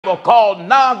Bible called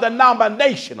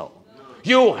non-denominational.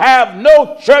 You have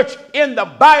no church in the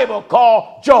Bible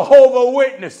called Jehovah's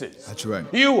Witnesses. That's right.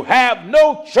 You have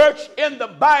no church in the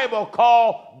Bible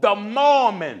called the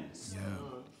Mormons. Yeah.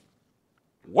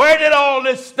 Where did all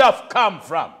this stuff come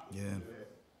from? Yeah.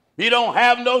 You don't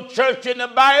have no church in the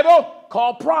Bible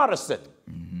called Protestant,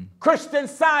 Christian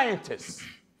Scientists,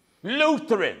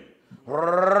 Lutheran,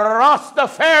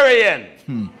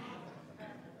 Rastafarian.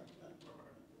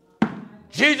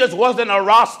 Jesus wasn't a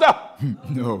Rasta.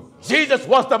 No. Jesus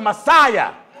was the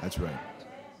Messiah. That's right.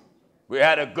 We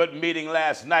had a good meeting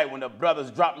last night when the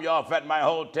brothers dropped me off at my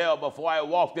hotel. Before I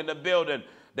walked in the building,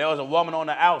 there was a woman on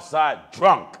the outside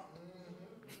drunk.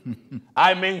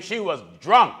 I mean, she was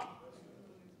drunk.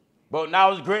 But when I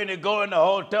was going to go in the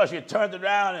hotel, she turned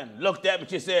around and looked at me.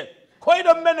 She said, "Wait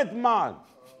a minute, man."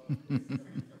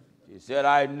 She said,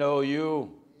 "I know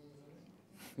you.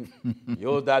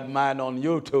 You're that man on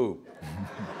YouTube."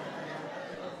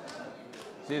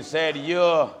 She said,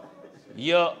 you're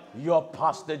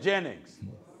Pastor Jennings.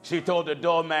 She told the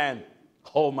doorman,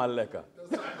 "Hold my liquor."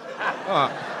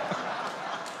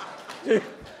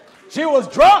 She was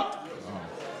drunk.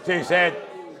 She said,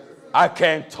 "I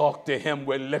can't talk to him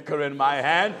with liquor in my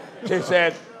hand." She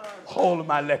said, "Hold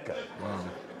my liquor."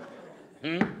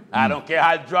 I don't care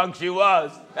how drunk she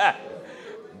was.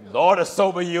 Lord will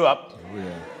sober you up. Oh,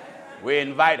 yeah. We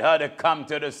invite her to come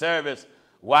to the service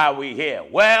while we're here.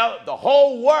 Well, the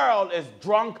whole world is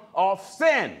drunk off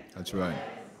sin. That's right.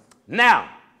 Now,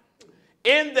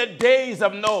 in the days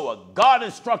of Noah, God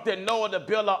instructed Noah to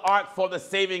build an ark for the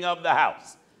saving of the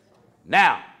house.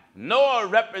 Now, Noah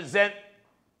represents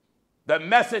the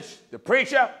message, the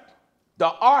preacher. The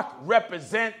ark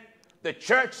represents the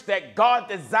church that God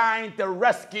designed to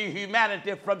rescue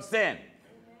humanity from sin.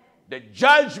 The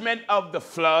judgment of the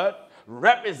flood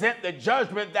represent the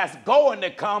judgment that's going to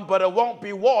come, but it won't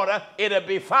be water, it'll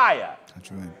be fire.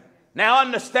 That's right. Now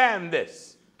understand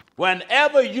this.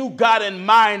 Whenever you got in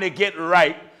mind to get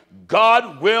right,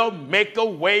 God will make a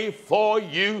way for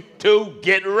you to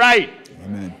get right.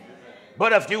 Amen.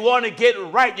 But if you want to get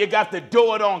right, you got to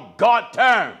do it on God's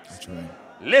terms. That's right.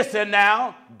 Listen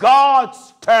now,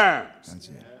 God's terms. That's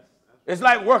it. It's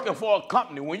like working for a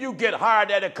company. When you get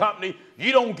hired at a company,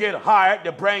 you don't get hired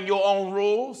to bring your own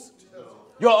rules,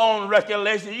 your own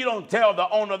regulations. You don't tell the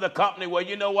owner of the company, "Well,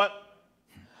 you know what?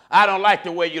 I don't like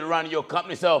the way you run your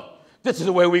company, so this is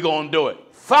the way we're going to do it."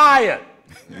 Fired.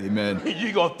 Amen.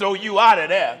 You're going to throw you out of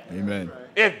there. Amen.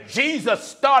 If Jesus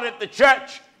started the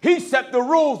church, he set the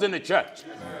rules in the church.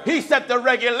 He set the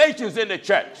regulations in the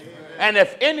church. And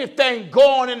if anything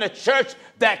going in the church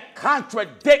that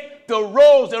contradict the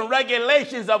rules and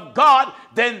regulations of God,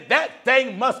 then that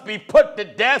thing must be put to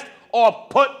death or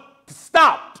put to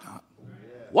stop.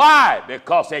 Why?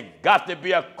 Because it got to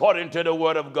be according to the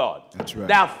word of God. That's right.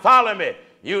 Now follow me,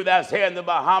 you that's here in the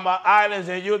Bahama Islands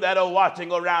and you that are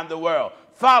watching around the world.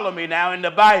 Follow me now in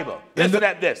the Bible. Listen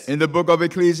at this. In the book of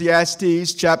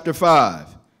Ecclesiastes, chapter 5,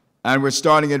 and we're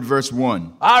starting at verse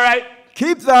 1. All right.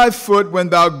 Keep thy foot when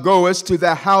thou goest to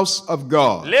the house of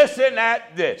God. Listen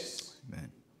at this.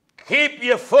 Amen. Keep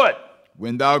your foot.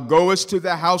 When thou goest to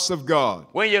the house of God.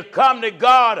 When you come to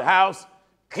God's house,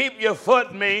 keep your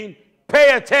foot mean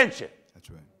pay attention. That's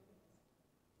right.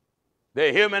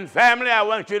 The human family, I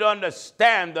want you to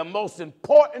understand the most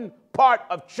important part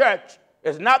of church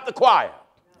is not the choir.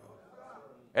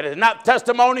 It is not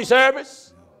testimony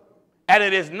service. And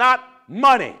it is not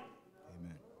money.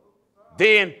 Amen.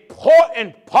 The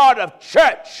important part of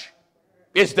church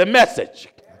is the message.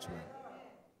 That's right.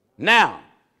 Now,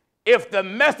 if the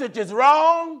message is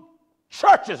wrong,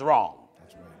 church is wrong.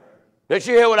 That's right. Did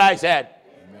you hear what I said?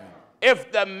 Amen.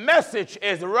 If the message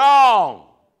is wrong,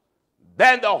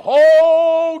 then the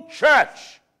whole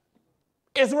church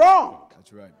is wrong.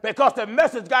 That's right. Because the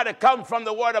message got to come from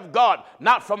the Word of God,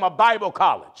 not from a Bible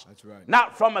college. That's right.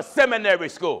 Not from a seminary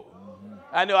school.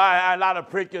 I know a lot of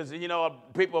preachers, you know,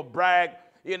 people brag,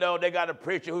 you know, they got a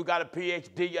preacher who got a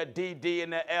PhD, a DD,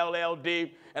 and an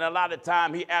LLD. And a lot of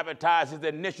time he advertises the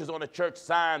initials on the church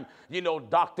sign, you know,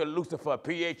 Dr. Lucifer,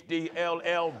 PhD,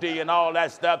 LLD, and all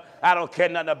that stuff. I don't care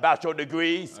nothing about your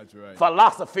degrees. That's right.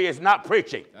 Philosophy is not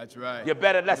preaching. That's right. You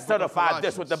better let's certify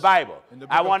this with the Bible.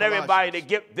 I want everybody to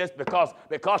get this because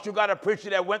you got a preacher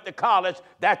that went to college,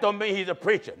 that don't mean he's a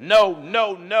preacher. No,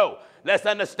 no, no. Let's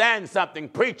understand something.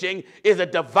 Preaching is a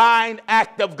divine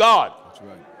act of God. That's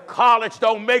right. College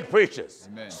don't make preachers.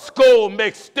 Amen. School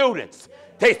makes students.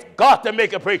 Takes God to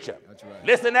make a preacher. That's right.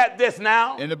 Listen at this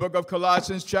now. In the book of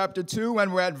Colossians chapter 2,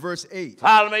 and we're at verse 8.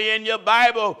 Follow me in your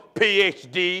Bible,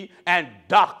 PhD and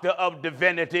Doctor of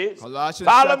Divinities. Colossians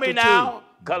Follow chapter me now.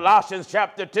 Colossians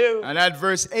chapter 2. And at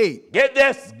verse 8. Get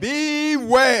this.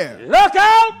 Beware. Look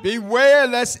out. Beware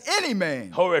lest any man.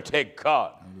 Glory to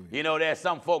God. You know, there's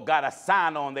some folk got a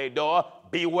sign on their door,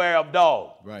 beware of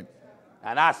dogs. Right.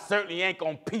 And I certainly ain't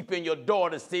going to peep in your door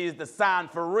to see is the sign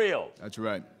for real. That's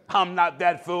right. I'm not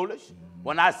that foolish.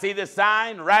 When I see the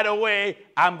sign, right away,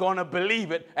 I'm going to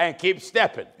believe it and keep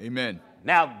stepping. Amen.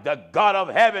 Now, the God of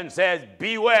heaven says,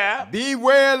 beware.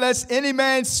 Beware lest any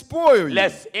man spoil you.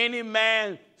 Lest any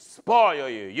man spoil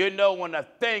you. You know, when a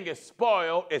thing is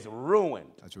spoiled, it's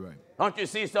ruined. That's right. Don't you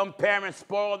see some parents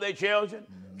spoil their children?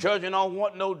 Children don't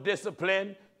want no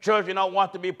discipline. Children don't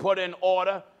want to be put in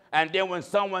order. And then when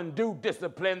someone do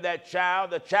discipline that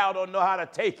child, the child don't know how to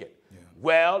take it. Yeah.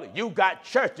 Well, you got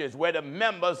churches where the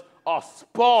members are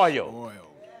spoiled.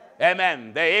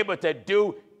 Amen. They're able to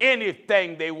do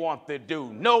anything they want to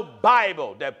do. No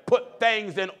Bible that put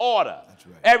things in order. That's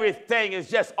right. Everything is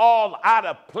just all out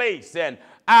of place and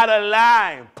out of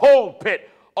line. Pulpit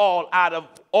all out of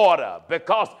order,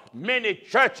 because many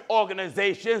church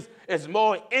organizations is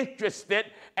more interested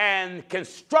in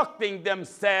constructing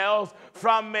themselves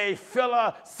from a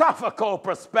philosophical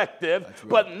perspective, right,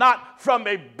 but not from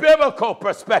a biblical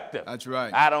perspective. That's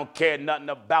right. I don't care nothing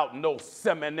about no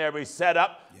seminary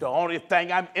setup. Yeah. The only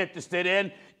thing I'm interested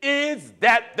in is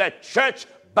that the church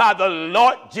by the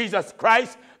Lord Jesus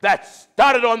Christ that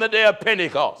started on the day of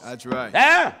Pentecost. That's right.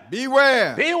 Eh?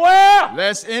 Beware. Beware.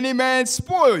 Lest any man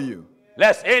spoil you.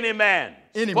 Lest any man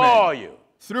spoil you.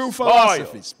 Through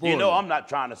philosophy. You know, I'm not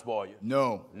trying to spoil you.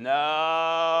 No.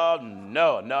 No.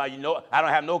 You know, I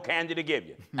don't have no candy to give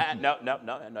you.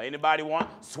 No. Anybody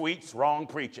want sweets? Wrong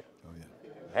preacher. Oh,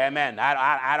 yeah. Amen.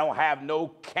 I don't have no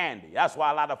candy. That's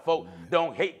why a lot of folk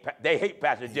they hate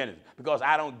Pastor Jennings, because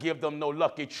I don't give them no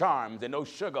Lucky Charms and no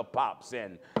Sugar Pops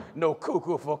and no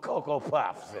Cuckoo for Cocoa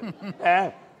Pops.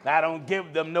 And, I don't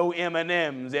give them no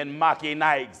M&Ms and Mocky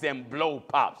Nikes and Blow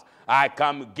Pops. I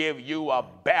come give you a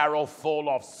barrel full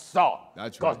of salt.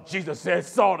 That's right. Because Jesus said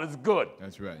salt is good.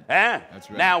 That's right. That's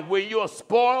right. Now, when you're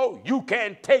spoiled, you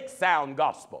can't take sound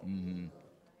gospel. Mm-hmm.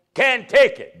 Can't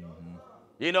take it. Mm-hmm.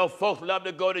 You know, folks love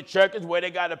to go to churches where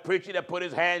they got a preacher that put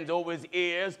his hands over his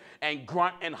ears and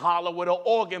grunt and holler with an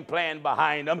organ playing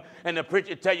behind them. And the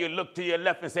preacher tell you, look to your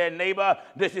left and say, neighbor,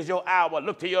 this is your hour.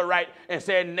 Look to your right and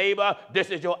say, neighbor, this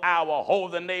is your hour.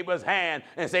 Hold the neighbor's hand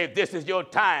and say, this is your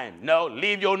time. No,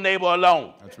 leave your neighbor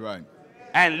alone. That's right.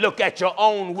 And look at your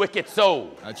own wicked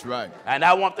soul. That's right. And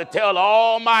I want to tell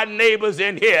all my neighbors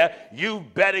in here, you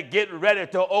better get ready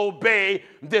to obey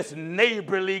this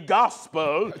neighborly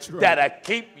gospel that'll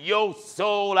keep your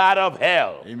soul out of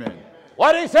hell. Amen.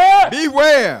 What he said?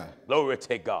 Beware. Glory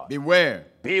to God. Beware.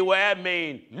 Beware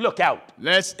means look out.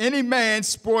 Lest any man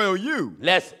spoil you.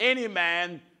 Lest any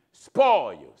man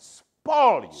spoil you.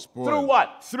 Spoil you. Through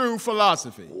what? Through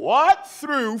philosophy. What?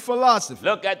 Through philosophy.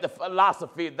 Look at the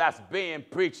philosophy that's being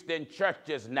preached in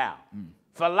churches now.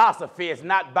 Philosophy is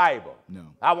not Bible. No.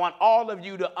 I want all of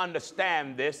you to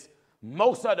understand this.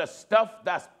 Most of the stuff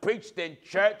that's preached in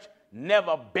church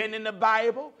never been in the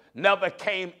Bible, never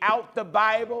came out the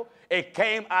Bible. It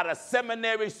came out of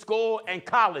seminary school and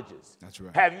colleges. That's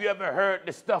right. Have you ever heard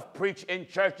the stuff preached in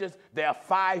churches? There are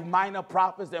 5 minor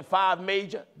prophets and 5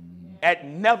 major. Had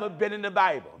never been in the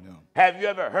Bible. No. Have you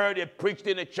ever heard it preached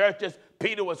in the churches?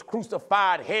 Peter was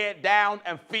crucified head down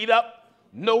and feet up.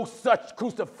 No such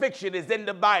crucifixion is in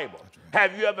the Bible. Right.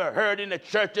 Have you ever heard in the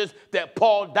churches that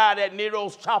Paul died at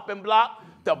Nero's chopping block?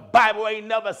 The Bible ain't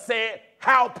never said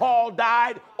how Paul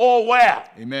died or where.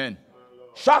 Amen.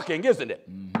 Shocking, isn't it?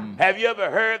 Mm-hmm. Have you ever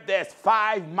heard there's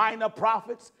 5 minor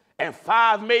prophets and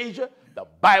 5 major? The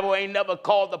Bible ain't never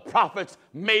called the prophets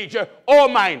major or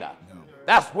minor.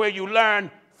 That's where you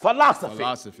learn philosophy.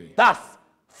 That's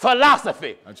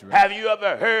philosophy. That's right. Have you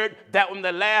ever heard that when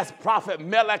the last prophet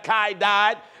Malachi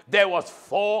died, there was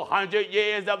 400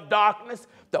 years of darkness?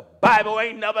 The Bible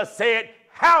ain't never said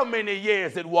how many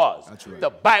years it was. That's right.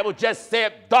 The Bible just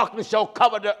said darkness shall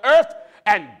cover the earth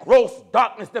and gross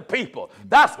darkness the people.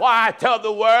 That's why I tell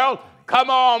the world, come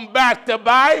on back to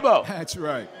Bible. That's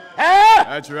right.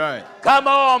 That's right. Come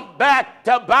on back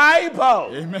to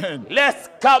Bible. Amen. Let's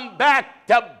come back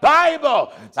to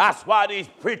Bible. That's why these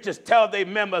preachers tell their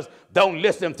members, don't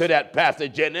listen to that, Pastor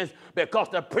Jennings, because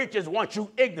the preachers want you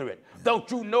ignorant.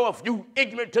 Don't you know if you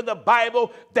ignorant to the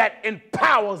Bible, that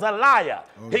empowers a liar.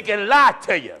 Oh, yeah. He can lie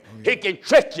to you. Oh, yeah. He can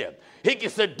trick you. He can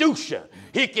seduce you.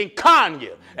 He can con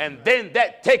you. And then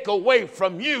that take away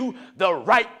from you the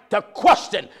right to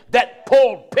question that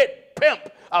pulpit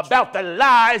pimp about the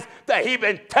lies that he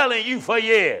been telling you for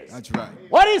years. That's right.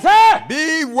 What he said?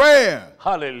 Beware.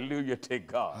 Hallelujah to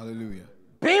God. Hallelujah.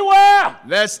 Beware.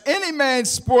 lest any man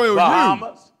spoil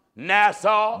Bahamas,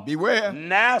 Nassau. you. Beware.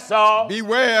 Nassau.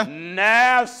 Beware.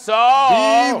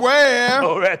 Nassau. Beware.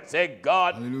 Glory to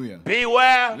God. Hallelujah.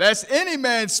 Beware. Lest any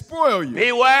man spoil you.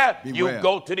 Beware. Beware. You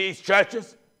go to these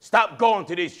churches. Stop going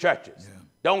to these churches. Yeah.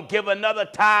 Don't give another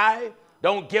tithe.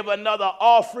 Don't give another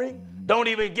offering. Don't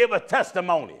even give a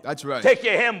testimony. That's right. Take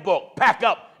your hymn book, pack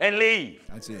up, and leave.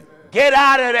 That's it. Get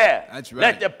out of there. That's right.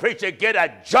 Let the preacher get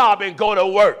a job and go to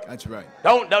work. That's right.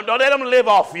 Don't let him live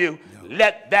off you. No.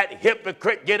 Let that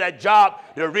hypocrite get a job.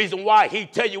 The reason why he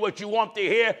tell you what you want to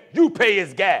hear, you pay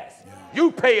his gas. Yeah.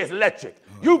 You pay his electric.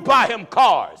 You buy him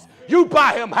cars. You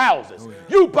buy him houses.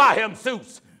 You buy him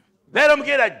suits. Let him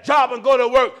get a job and go to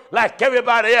work like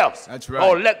everybody else. That's right.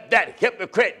 Or let that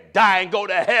hypocrite die and go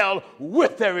to hell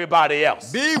with everybody else.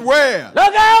 Beware.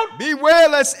 Look out. Beware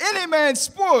lest any man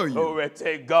spoil you. Glory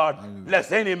to God.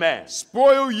 Bless any man.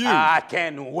 Spoil you. I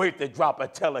can't wait to drop a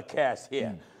telecast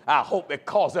here. I hope it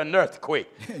causes an earthquake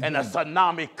and a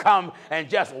tsunami come and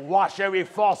just wash every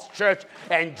false church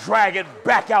and drag it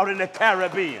back out in the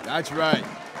Caribbean. That's right.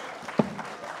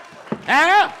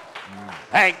 Huh?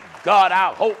 Thank God,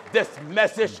 I hope this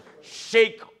message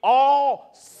shake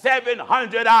all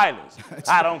 700 islands.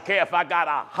 I don't care if I got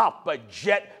to hop a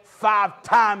jet 5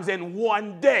 times in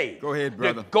one day. Go ahead,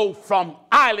 brother. To go from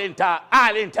island to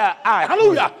island to island.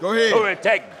 Hallelujah. Go ahead. Glory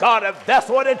to God, if that's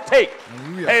what it takes.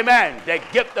 Hallelujah. Amen. To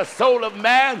get the soul of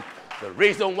man. The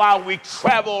reason why we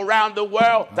travel around the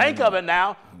world, think of it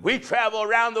now, we travel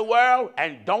around the world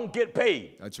and don't get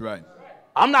paid. That's right.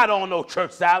 I'm not on no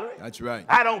church salary. That's right.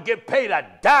 I don't get paid a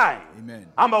dime. Amen.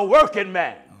 I'm a working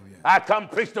man. Oh, yeah. I come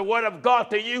preach the word of God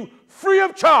to you free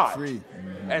of charge. Free.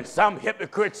 And some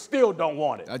hypocrites still don't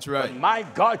want it. That's right. But my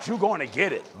God, you're going to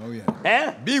get it. Oh, yeah.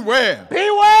 Eh? Beware.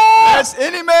 Beware. Lest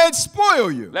any man spoil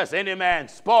you. Lest any man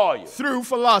spoil you. Through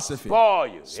philosophy. Spoil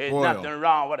you. Spoil. There's nothing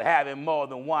wrong with having more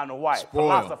than one wife. Spoil.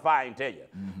 Philosophizing to you.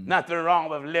 Nothing wrong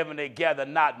with living together,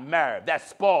 not married. That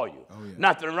spoil you. Oh, yeah.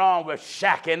 Nothing wrong with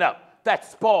shacking up. That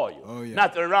spoil you. Oh, yeah.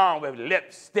 Nothing wrong with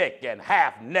lipstick and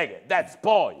half naked. That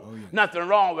spoil you. Oh, yeah. Nothing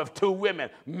wrong with 2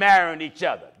 women marrying each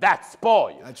other. That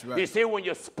spoil you. That's right. You see, when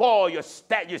you spoil, you're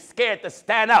scared to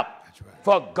stand up. That's right.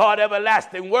 For God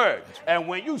everlasting word. And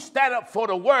when you stand up for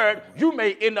the word, you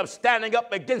may end up standing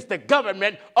up against the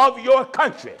government of your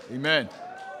country. Amen.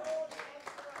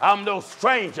 I'm no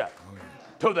stranger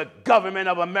to the government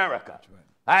of America.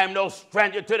 I am no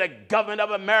stranger to the government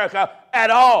of America at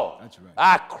all. That's right.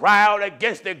 I cry out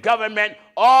against the government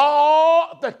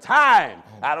all the time.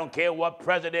 I don't care what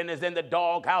president is in the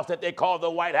doghouse that they call the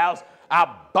White House.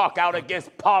 I buck out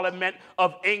against Parliament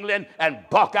of England and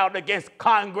buck out against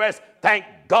Congress, thank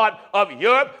God, of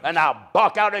Europe, and I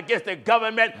buck out against the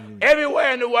government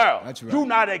everywhere in the world. That's right. You're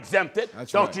not exempted.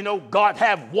 That's Don't right. you know God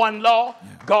have one law? Yeah.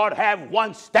 God have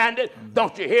one standard.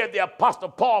 Don't you hear the Apostle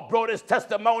Paul brought his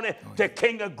testimony to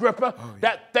King Agrippa?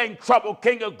 That thing troubled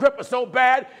King Agrippa so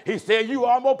bad, he said, you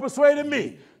almost persuaded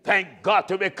me. Thank God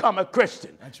to become a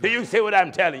Christian. That's Do right. you see what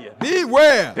I'm telling you?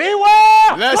 Beware.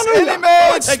 Beware! Lest Hallelujah. any man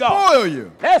Glory to God. spoil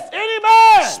you. Lest any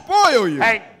man Spoil you.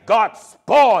 thank God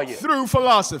spoil you. Through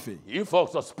philosophy. You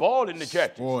folks are spoiled in the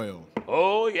church. Spoil.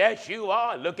 Oh, yes, you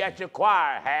are. Look at your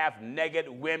choir. Half-naked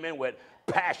women with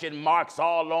passion marks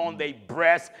all on their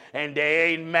breasts, and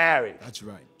they ain't married. That's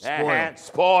right. Spoil.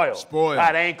 Spoiled. Spoiled.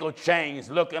 Got ankle chains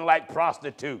looking like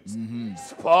prostitutes.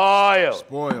 Spoiled.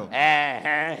 Spoiled.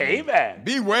 Amen.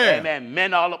 Beware. Amen.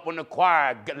 Men all up on the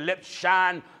choir, lips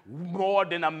shine more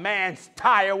than a man's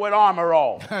tire with armor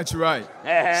on. That's right.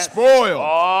 Spoiled.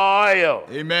 Spoil.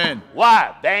 Amen.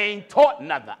 Why? They ain't taught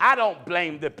nothing. I don't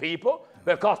blame the people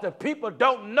because the people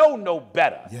don't know no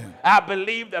better. Yeah. I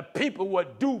believe the people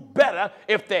would do better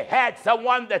if they had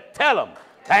someone to tell them.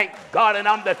 Thank God, and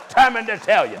I'm determined to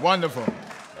tell you. Wonderful.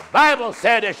 The Bible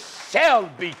said it shall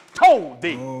be told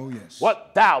thee Oh, yes.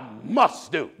 what thou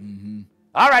must do.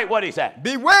 All right, what he said?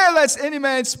 Beware lest any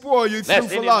man spoil you through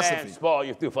Lest any philosophy man spoil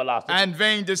you through philosophy. and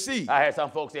vain deceit. I heard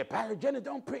some folks say, Pastor Jennings,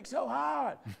 don't preach so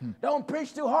hard. Don't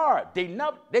preach too hard.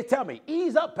 They tell me,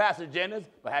 ease up, Pastor Jennings.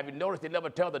 But have you noticed they never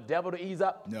tell the devil to ease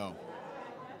up? No.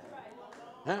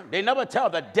 Huh? They never tell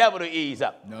the devil to ease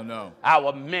up. No, no.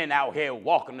 Our men out here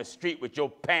walking the street with your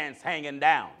pants hanging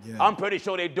down. Yeah. I'm pretty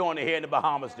sure they're doing it here in the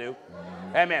Bahamas, too.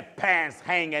 Amen. Pants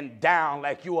hanging down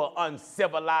like you are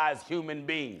uncivilized human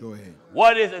being. Go ahead.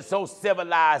 What is it so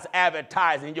civilized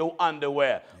advertising your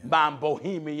underwear, my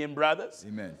bohemian brothers?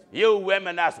 Amen. You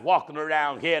women that's walking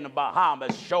around here in the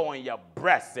Bahamas showing your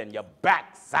breasts and your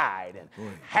backside and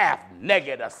half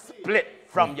naked, a split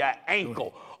from your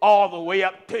ankle all the way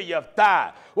up to your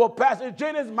thigh. Well, Pastor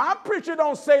Jennings, my preacher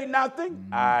don't say nothing.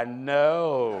 I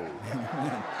know.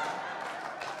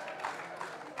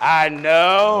 I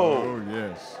know. Oh,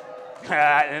 yes.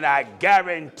 And I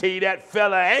guarantee that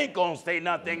fella ain't going to say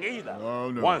nothing either.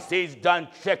 Oh, no. Once he's done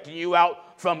checking you out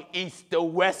from east to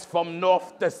west, from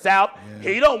north to south,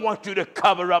 he don't want you to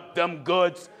cover up them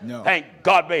goods. No. Thank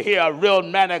God we're here. A real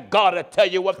man of God will tell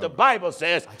you what the Bible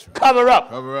says. Right. Cover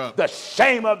up the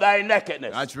shame of thy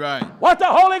nakedness. That's right. What the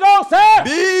Holy Ghost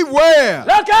says? Beware.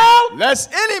 Look out.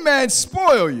 Lest any man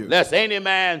spoil you. Lest any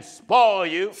man spoil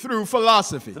you. Through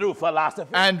philosophy. Through philosophy.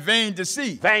 And vain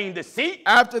deceit. Vain deceit.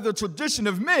 After the tradition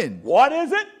of men. What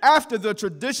is it? After the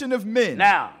tradition of men.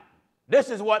 Now,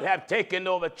 this is what have taken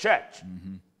over church.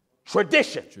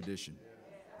 Tradition. Tradition.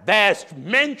 There's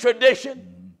men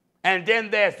tradition, and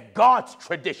then there's God's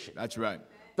tradition. That's right.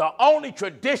 The only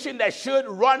tradition that should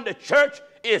run the church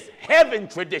is heaven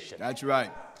tradition. That's right.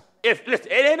 Listen,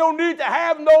 it ain't no need to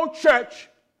have no church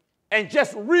and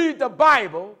just read the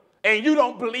Bible and you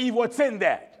don't believe what's in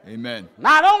there. Amen.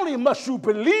 Not only must you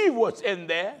believe what's in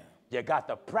there, you got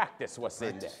to practice what's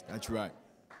in there. That's right.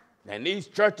 And these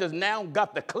churches now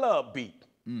got the club beat.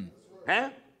 Huh?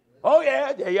 Oh,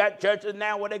 yeah, they got churches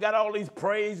now where they got all these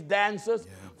praise dancers,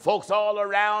 folks all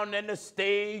around in the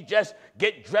stage, just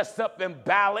get dressed up in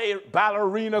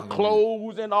ballerina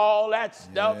clothes and all that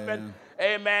stuff. And,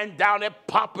 amen, down there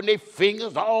popping their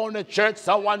fingers all in the church.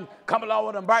 Someone come along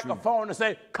with a microphone and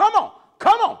say, come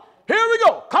on, here we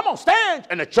go, come on, stand.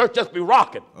 And the church just be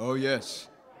rocking. Oh, yes.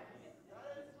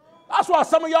 That's why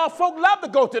some of y'all folk love to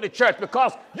go to the church,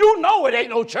 because you know it ain't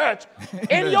no church.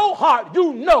 In your heart,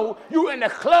 you know you in the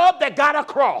club that got a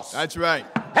cross. That's right.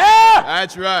 Hey!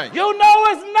 That's right. You know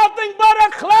it's nothing but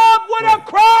a club with a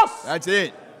cross. That's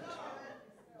it.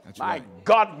 That's My right.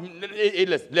 God,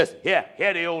 listen,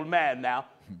 hear the old man now.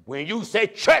 When you say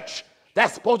church,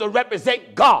 that's supposed to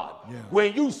represent God.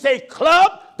 When you say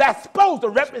club, that's supposed to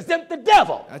represent the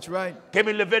devil. That's right. Give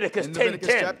me Leviticus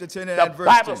 10:10. Chapter 10 and the verse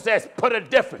Bible 10. says put a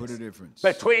difference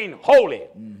between holy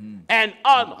and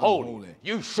unholy.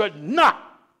 You should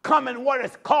not come in what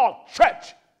is called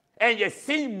church and you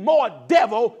see more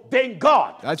devil than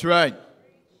God. That's right.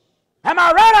 Am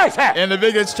I right, I said? In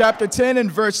Leviticus chapter 10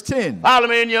 and verse 10. Follow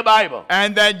me in your Bible.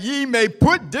 And that ye may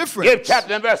put difference. Give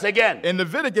chapter and verse again. In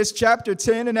Leviticus chapter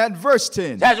 10 and at verse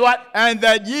 10. That's what? And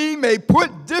that ye may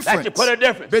put difference. That you put a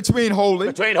difference. Between holy.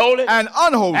 And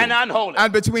unholy.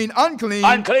 And between unclean.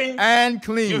 And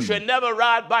clean. You should never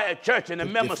ride by a church and the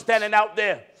member standing out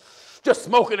there just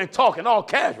smoking and talking all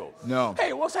casual. No.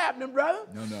 Hey, what's happening, brother?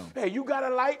 No. Hey, you got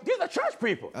a light? These are church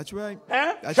people. That's right.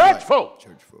 Huh? That's church right. folk.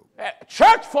 Church folk.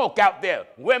 Church folk out there.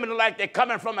 Women look like they're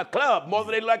coming from a club more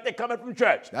than they look like they're coming from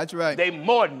church. That's right. They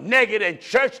more naked in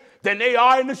church than they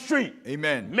are in the street.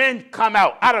 Amen. Men come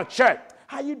out of church.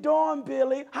 How you doing,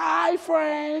 Billy? Hi,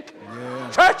 Frank. Yeah.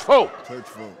 Church folk. Church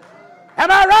folk. Am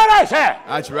I right, I said?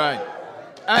 That's right.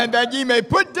 And that ye may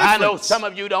put difference. I know some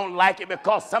of you don't like it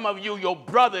because some of you, your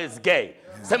brother is gay.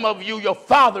 Some of you, your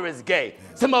father is gay.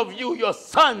 Some of you, your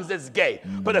sons is gay.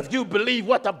 But if you believe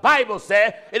what the Bible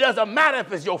says, it doesn't matter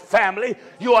if it's your family.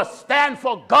 You will stand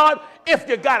for God if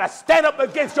you got to stand up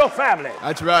against your family.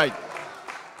 That's right.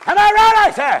 Am I right,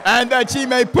 I said? And that ye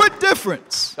may put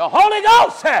difference. The Holy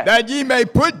Ghost said. That ye may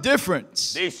put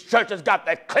difference. These churches got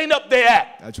to clean up their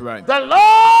act. That's right. The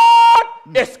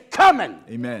Lord is coming.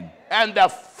 Amen. And the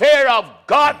fear of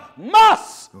God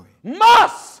must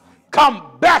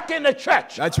come back in the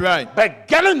church. That's right.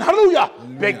 Beginning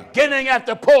at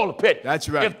the pulpit. That's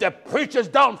right. If the preachers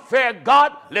don't fear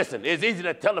God, listen, it's easy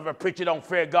to tell if a preacher don't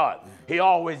fear God. He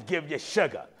always give you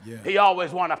sugar. He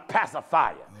always want to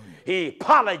pacify you. He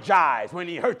apologize when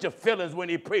he hurt your feelings when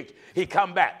he preach. He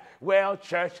come back. Well,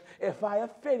 church, if I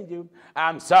offend you,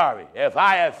 I'm sorry. If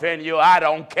I offend you, I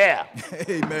don't care.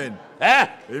 Amen. Huh?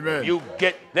 Amen.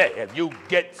 If you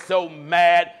get so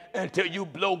mad until you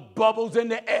blow bubbles in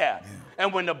the air.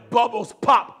 And when the bubbles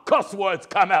pop, cuss words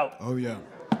come out. Oh, yeah.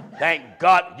 Thank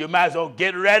God, you might as well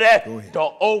get ready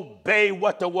to obey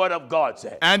what the word of God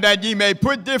says. And that ye may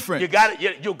put difference. You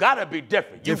gotta be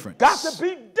different. You've got to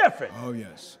be different. Oh,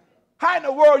 yes. How in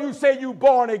the world you say you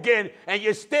born again and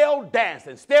you're still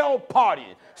dancing, still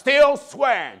partying, still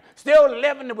swearing, still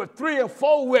living with 3 and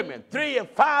 4 women, 3 and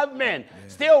 5 men,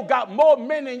 still got more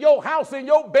men in your house in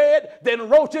your bed than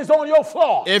roaches on your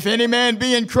floor? If any man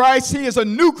be in Christ, he is a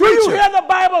new creature. Do you hear the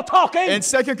Bible talking? In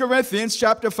 2 Corinthians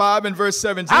chapter 5 and verse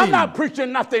 17. I'm not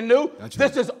preaching nothing new. That's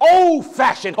this right. is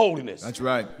old-fashioned holiness. That's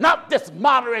right. Not this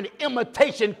modern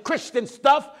imitation Christian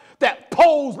stuff that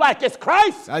pose like it's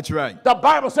Christ. That's right. The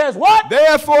Bible says what?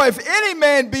 Therefore, if any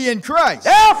man be in Christ.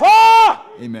 Therefore,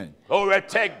 Amen. Glory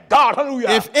to God. Hallelujah.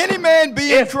 If any man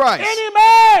be in Christ. Any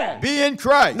man Be in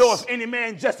Christ. No, if any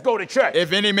man just go to church.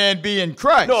 If any man be in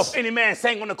Christ. No, if any man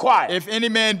sing on the choir. If any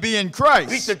man be in Christ.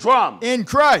 Beat the drum. In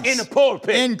Christ. In the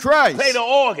pulpit. In Christ. Play the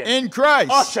organ. In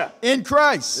Christ. Usher. In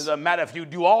Christ. It doesn't matter if you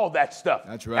do all that stuff.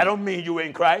 That's right. That don't mean you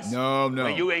in Christ. No.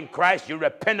 When you in Christ, you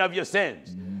repent of your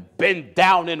sins. Been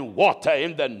down in water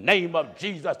in the name of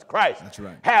Jesus Christ. That's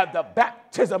right. Have the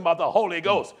baptism of the Holy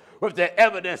Ghost with the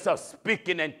evidence of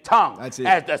speaking in tongues. That's it.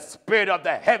 As the Spirit of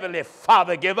the Heavenly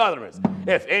Father give utterance.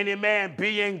 If any man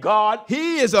be in God,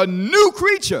 he is a new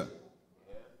creature.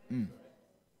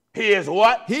 He is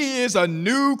what? He is a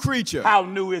new creature. How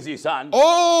new is he, son?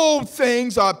 Old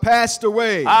things are passed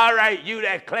away. All right, you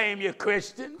that claim you're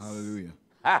Christians. Hallelujah.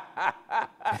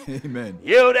 Amen.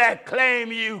 You that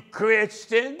claim you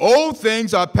Christian. Old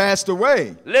things are passed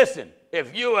away. Listen,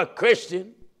 if you're a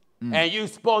Christian and you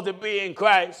supposed to be in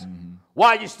Christ,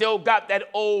 why you still got that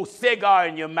old cigar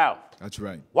in your mouth? That's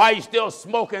right. Why you still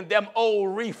smoking them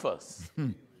old reefers?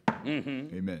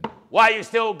 Amen. Why you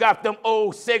still got them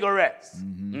old cigarettes?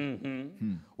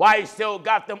 Why you still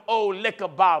got them old liquor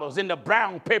bottles in the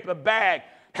brown paper bag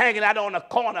hanging out on the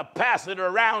corner, passing it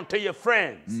around to your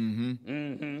friends?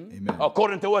 Amen.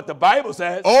 According to what the Bible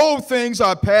says. Old things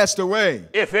are passed away.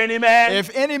 If any man.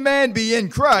 If any man be in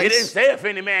Christ. It didn't say if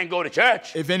any man go to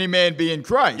church. If any man be in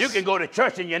Christ. You can go to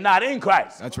church and you're not in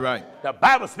Christ. That's right. The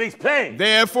Bible speaks plain.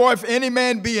 Therefore, if any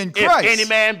man be in Christ. If any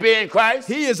man be in Christ.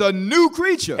 He is a new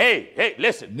creature. Hey,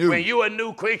 listen. New. When you're a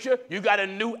new creature, you got a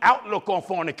new outlook on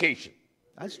fornication.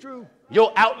 That's true.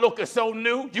 Your outlook is so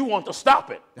new, you want to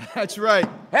stop it. That's right.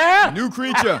 Huh? New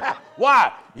creature.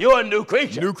 Why? You're a new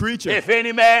creature. New creature. If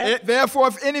any man. Therefore,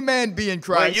 if any man be in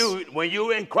Christ. When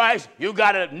you in Christ, you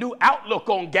got a new outlook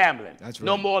on gambling. That's right.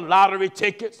 No more lottery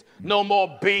tickets. No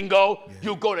more bingo. Yeah.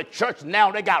 You go to church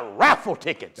now, they got raffle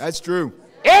tickets. That's true.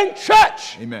 In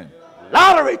church. Amen.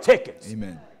 Lottery tickets.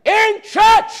 Amen. In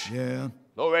church. Yeah.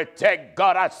 Glory to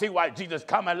God. I see why Jesus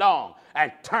come along and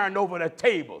turned over the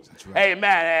tables. That's right.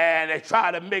 Amen. And they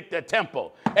try to make the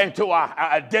temple into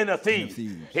a den of thieves.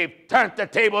 He turned the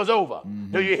tables over.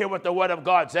 Do you hear what the word of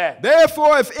God said?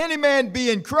 Therefore, if any man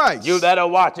be in Christ. You that are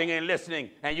watching and listening,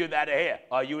 and you that are here,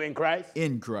 are you in Christ?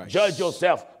 In Christ. Judge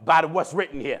yourself by what's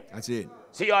written here. That's it.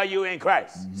 See, are you in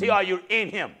Christ? See, are you in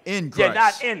him? In Christ. You're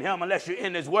not in him unless you're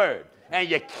in his word. And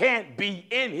you can't be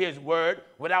in his word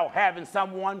without having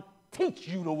someone teach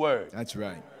you the word. That's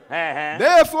right.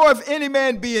 Therefore, if any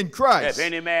man be in Christ. If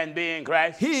any man be in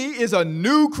Christ. He is a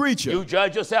new creature. You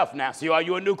judge yourself now. See, are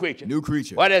you a new creature? New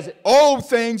creature. What is it? Old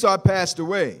things are passed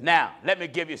away. Now, let me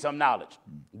give you some knowledge.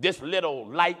 This little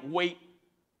lightweight,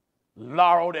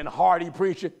 Laurel and Hardy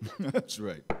preacher. That's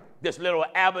right. This little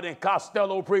Abbott and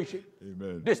Costello preacher.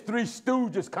 Amen. This Three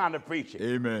Stooges kind of preacher.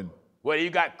 Amen. Where you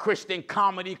got Christian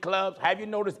comedy clubs. Have you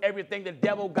noticed everything the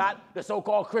devil got, the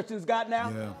so-called Christians got now?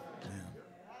 Yeah.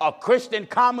 A Christian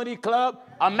comedy club?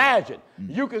 Imagine,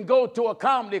 you can go to a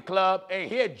comedy club and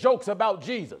hear jokes about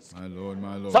Jesus. My Lord,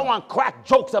 my Lord. Someone crack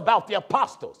jokes about the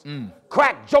apostles.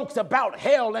 Crack jokes about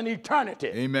hell and eternity.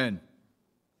 Amen.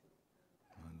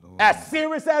 As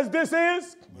serious as this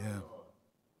is, yeah.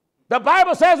 The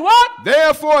Bible says what?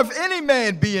 Therefore, if any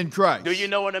man be in Christ. Do you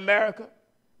know in America,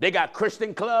 they got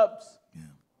Christian clubs? Yeah.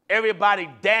 Everybody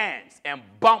dance and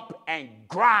bump and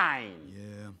grind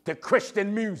to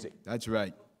Christian music. That's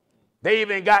right. They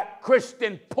even got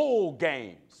Christian pool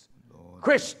games, Lord.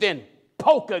 Christian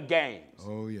poker games.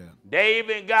 Oh, yeah. They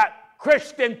even got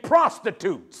Christian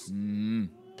prostitutes.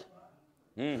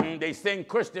 They send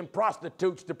Christian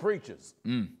prostitutes to preachers.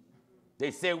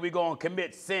 They say we're going to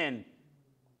commit sin,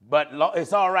 but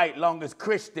it's all right long as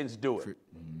Christians do it.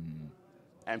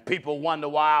 And people wonder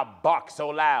why I bark so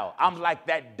loud. I'm like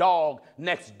that dog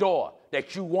next door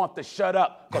that you want to shut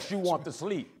up because you want to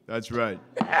sleep. That's right.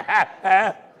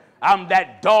 I'm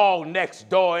that dog next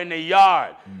door in the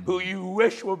yard who you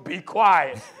wish would be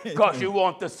quiet because you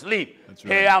want to sleep. That's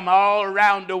right. Here I'm all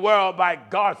around the world by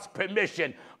God's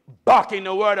permission, barking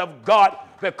the word of God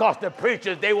because the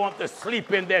preachers, they want to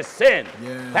sleep in their sin.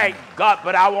 Yeah. Thank God,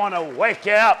 but I want to wake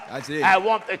you up. That's it. I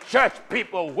want the church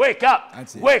people, wake up.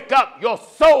 That's it. Wake up. Your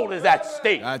soul is at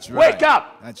stake. That's right. Wake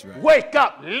up. That's right. Wake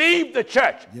up. Leave the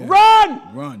church. Yeah. Run.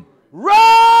 Run.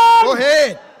 Run. Go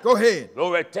ahead. Go ahead.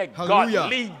 Glory to Hallelujah. God.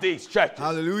 Leave these churches.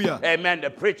 Hallelujah. Amen. The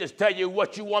preachers tell you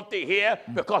what you want to hear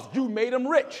because you made them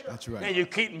rich. That's right. And you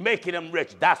keep making them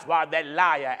rich. That's why that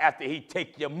liar, after he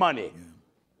take your money,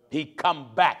 he come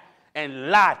back and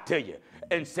lie to you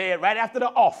and say it right after the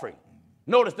offering.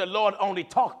 Notice the Lord only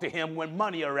talked to him when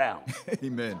money around.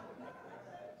 Amen.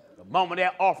 The moment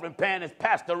that offering pan is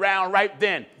passed around right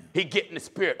then, he get in the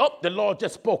spirit. Oh, the Lord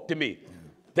just spoke to me.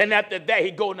 Then after that,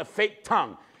 he go in the fake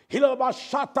tongue. He love about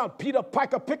shot out Peter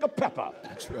Piker, pick a pepper.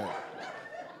 That's right.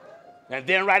 And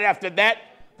then right after that,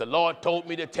 the Lord told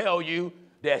me to tell you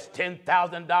there's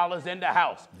 $10,000 in the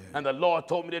house. Yeah. And the Lord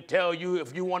told me to tell you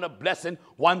if you want a blessing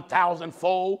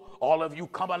 1,000-fold, all of you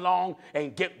come along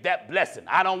and get that blessing.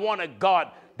 I don't want a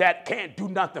God that can't do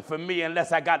nothing for me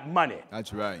unless I got money.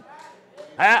 That's right.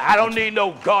 I don't need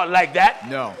no God like that.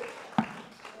 No.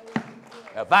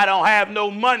 If I don't have no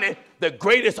money, the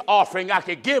greatest offering I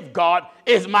could give God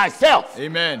is myself.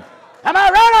 Amen. Am I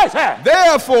right, I said?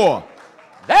 Therefore,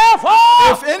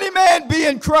 if any man be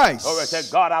in Christ. Or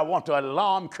said, God, I want to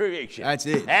alarm creation. That's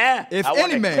it. If I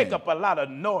want to kick up a lot of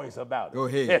noise about it. Go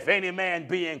ahead. If any man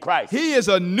be in Christ. He is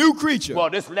a new creature. Well,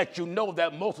 this lets you know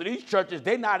that most of these churches,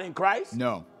 they're not in Christ.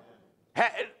 No.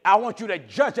 I want you to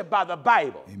judge it by the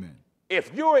Bible. Amen.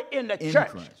 If you're in the church,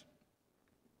 Christ,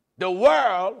 the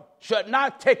world should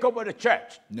not take over the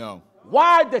church. No.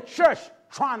 Why the church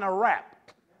trying to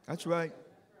rap? That's right.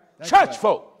 Church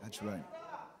folk. That's right.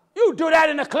 You do that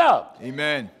in the club.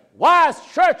 Amen. Why is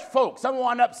church folk,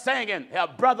 someone up singing,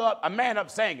 a man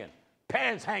up singing,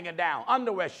 pants hanging down,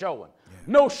 underwear showing,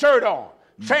 no shirt on,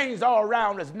 chains all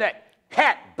around his neck,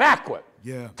 hat backward,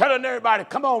 telling everybody,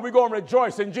 come on, we're going to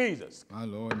rejoice in Jesus. My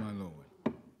Lord, my Lord.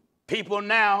 People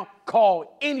now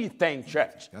call anything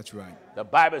church. That's right. The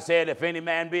Bible said, if any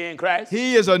man be in Christ.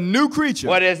 He is a new creature.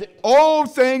 What is it?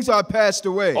 Old things are passed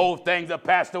away. Old things are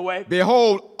passed away.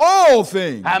 Behold, all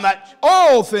things. How much?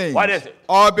 All things. What is it?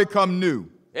 Are become new.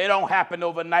 It don't happen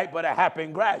overnight, but it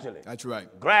happens gradually. That's right.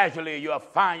 Gradually, you'll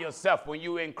find yourself when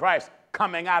you're in Christ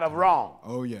coming out of wrong.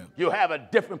 Oh, yeah. You have a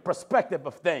different perspective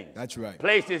of things. That's right.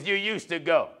 Places you used to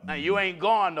go, and you ain't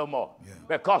going no more. Yeah.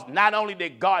 Because not only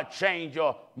did God change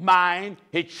your mind,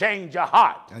 he changed your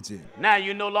heart. That's it. Now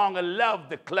you no longer love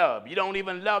the club. You don't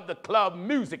even love the club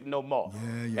music no more.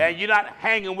 And you're not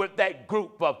hanging with that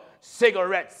group of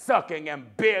cigarette sucking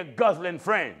and beer guzzling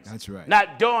friends. That's right.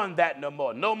 Not doing that no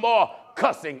more. No more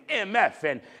cussing, MF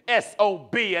and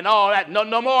SOB and all that.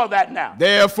 No more of that now.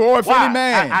 Therefore, if any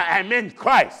man. I'm in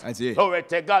Christ. That's it. Glory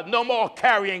to God. No more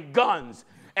carrying guns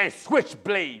and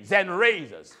switchblades and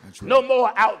razors. That's right. No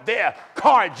more out there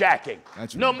carjacking.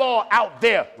 That's right. No more out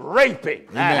there raping.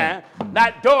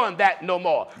 Not doing that no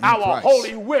more. Our Christ.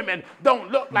 holy women don't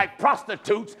look like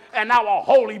prostitutes, and our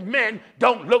holy men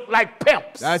don't look like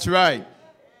pimps. That's right.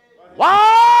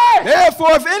 Why?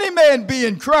 Therefore, if any man be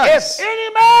in Christ.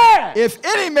 If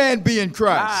any man be in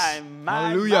Christ.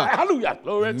 Hallelujah. Hallelujah.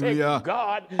 Glory to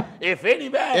God. If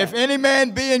any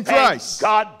man be in Christ.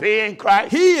 God be in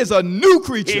Christ. He is a new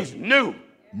creature. He's new.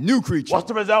 New creature. What's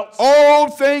the results?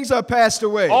 Old things are passed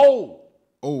away.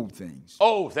 Old things.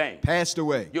 Old things. Passed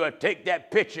away. You'll take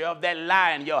that picture of that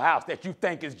lion in your house that you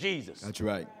think is Jesus. That's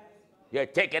right. You'll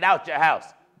take it out your house.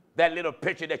 That little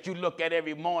picture that you look at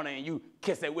every morning and you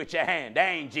kiss it with your hand. That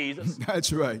ain't Jesus.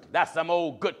 That's right. That's some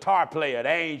old guitar player. That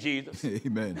ain't Jesus.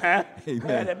 Amen. Huh?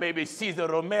 Amen. That may be Cesar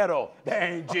Romero. That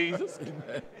ain't Jesus.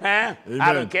 Amen. Huh?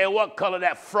 I don't care what color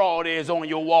that fraud is on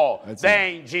your wall. That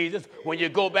ain't Jesus. When you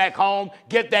go back home,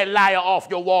 get that liar off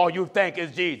your wall you think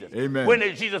is Jesus. Amen. When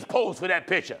did Jesus pose for that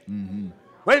picture?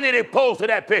 When did he pose for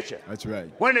that picture? That's right.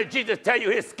 When did Jesus tell you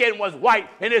his skin was white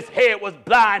and his hair was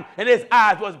blind and his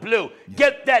eyes was blue?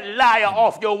 Get that liar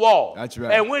off your wall. That's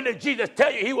right. And when did Jesus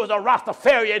tell you he was a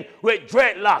Rastafarian with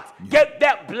dreadlocks? Get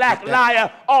that black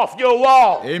liar off your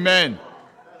wall. Amen.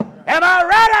 Am I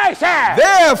right, I said?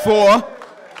 Therefore,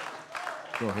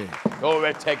 go ahead.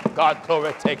 Glory to God,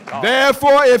 glory to God.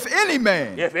 Therefore, if any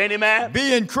man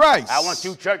be in Christ. I want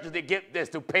you churches to get this,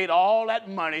 to pay all that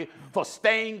money for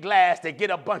stained glass to get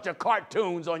a bunch of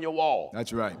cartoons on your wall.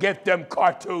 That's right. Get them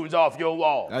cartoons off your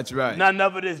wall. That's right. None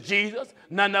of it is Jesus,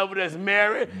 none of it is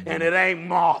Mary, and it ain't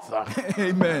Martha.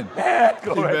 Amen.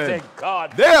 Glory to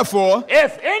God. Therefore,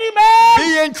 if any man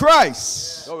be in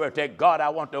Christ. Glory to God, I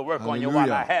want to work on you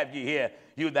while I have you here.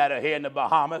 You that are here in the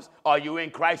Bahamas, are you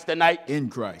in Christ tonight? In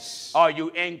Christ. Are you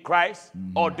in Christ?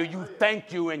 Or do you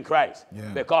think you in Christ?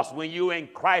 Yeah. Because when you in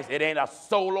Christ, it ain't a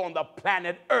soul on the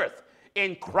planet Earth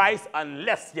in Christ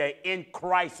unless you're in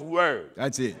Christ's word.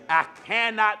 That's it. I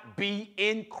cannot be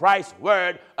in Christ's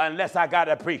word unless I got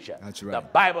a preacher. That's right. The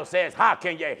Bible says, how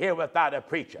can you hear without a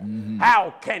preacher?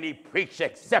 How can he preach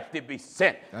except he be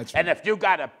sent? That's and right. if you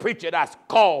got a preacher that's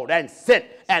called and sent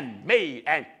and made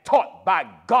and taught by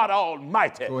God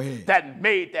Almighty that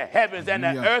made the heavens and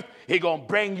the earth. He going to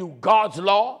bring you God's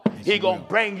law. He going to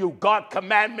bring you God's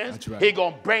commandments. He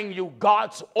going to bring you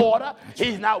God's order.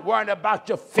 He's not worrying about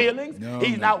your feelings.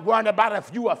 He's not worrying about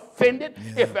if you offended.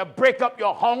 If you break up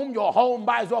your home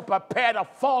might as well prepare to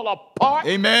fall apart.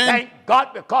 Amen. Thank God,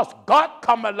 because God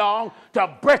come along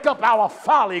to break up our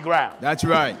folly ground. That's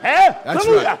right. That's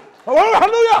hallelujah. Right.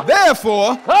 Hallelujah.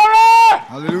 Therefore,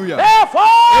 hallelujah. Therefore,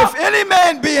 if any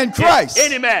man be in Christ,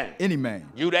 any man,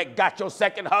 you that got your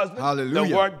second husband, hallelujah,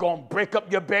 the word gonna break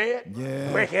up your bed,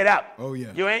 break it up. Oh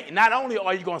yeah. You ain't. Not only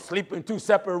are you gonna sleep in 2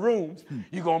 separate rooms,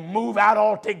 you're gonna move out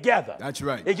altogether. That's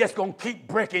right. It's just gonna keep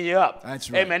breaking you up. That's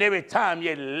right. Amen. Every time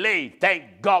you lay,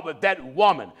 thank God, with that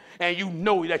woman, and you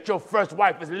know that your first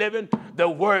wife is living, the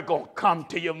word gonna come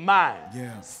to your mind.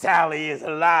 Yeah. Sally is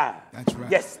alive. That's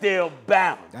right. You're still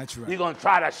bound. That's right. You're gonna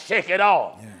try to shake it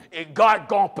off. Yeah. And God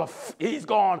he's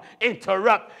gonna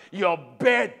interrupt your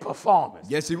bed performance.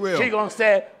 Yes, he will. She's gonna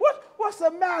say, what's the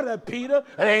matter, Peter?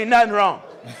 There ain't nothing wrong.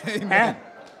 Amen.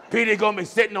 Peter's gonna be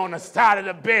sitting on the side of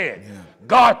the bed. Yeah.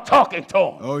 God talking to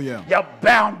him. Oh yeah. You're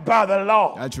bound by the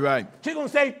law. That's right. She's gonna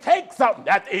say, take something.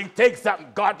 After he takes something,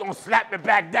 God gonna slap it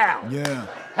back down. Yeah.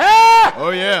 Huh? Oh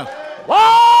yeah.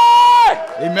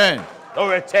 Why? Amen.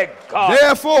 Glory to God.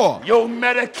 Therefore, your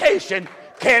medication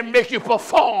can't make you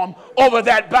perform over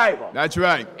that Bible. That's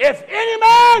right. If any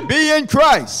man be in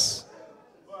Christ,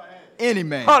 any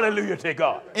man. Hallelujah to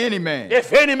God. Any man.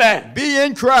 If any man be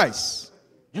in Christ.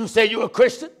 You say you're a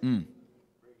Christian?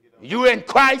 You in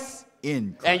Christ?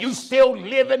 In Christ. And you still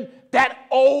living that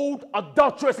old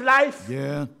adulterous life?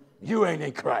 Yeah. You ain't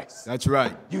in Christ. That's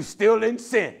right. You still in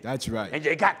sin. That's right. And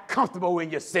you got comfortable in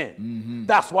your sin.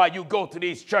 That's why you go to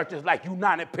these churches like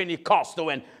United Pentecostal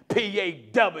and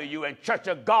PAW and Church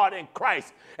of God in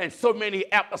Christ and so many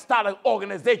apostolic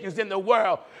organizations in the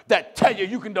world that tell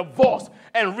you can divorce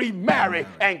and remarry.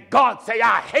 And God say,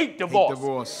 I hate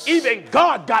divorce. Even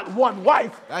God got one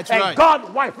wife. That's and right. God's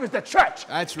wife is the church.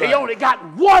 That's right. He only got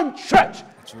one church.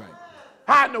 That's right.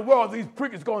 How in the world are these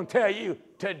preachers going to tell you,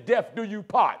 to death do you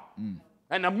part?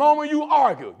 And the moment you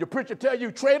argue, the preacher tell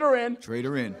you, trade her in. Trade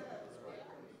her in.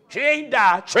 She ain't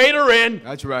died. Trade her in.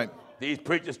 That's right. These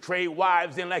preachers trade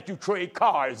wives in like you trade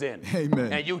cars in.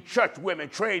 Amen. And you church women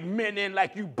trade men in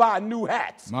like you buy new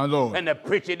hats. My Lord. And the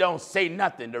preacher don't say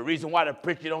nothing. The reason why the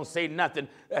preacher don't say nothing,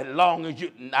 as long as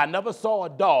you... I never saw a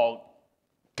dog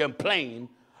complain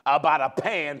about a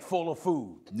pan full of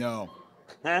food. No.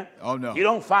 Huh? Oh, no. You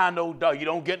don't find no dog. You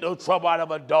don't get no trouble out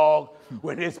of a dog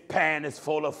when his pan is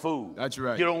full of food. That's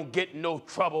right. You don't get no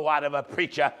trouble out of a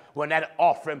preacher when that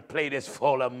offering plate is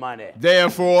full of money.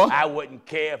 Therefore, I wouldn't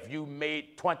care if you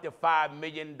made $25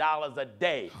 million a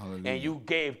day. Hallelujah. And you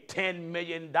gave $10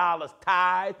 million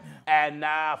tithe and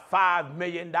 $5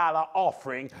 million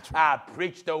offering. Right. I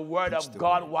preach the word of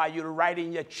God while you're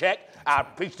writing your check. I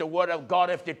preach the word of God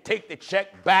if you take the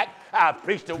check back. I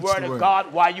preach the word of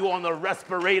God while you're on the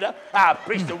respirator. I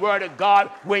preach the word of God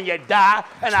when you die.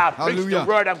 And I preach the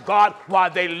word of God while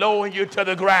they lower you to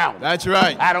the ground. That's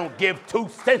right. I don't give 2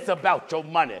 cents about your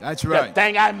money. That's right. The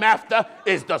thing I'm after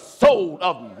is the soul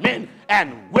of men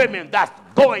and women that's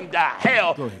going to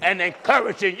hell and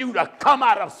encouraging you to come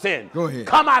out of sin. Go ahead.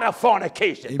 Come out of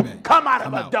fornication. Amen. Come out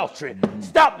of adultery.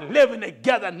 Stop living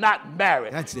together, not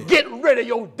married. That's it. Get rid of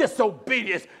your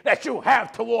disobedience that you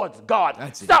have towards God.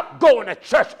 That's Stop going to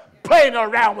church playing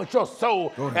around with your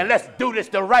soul, and let's do this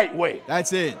the right way.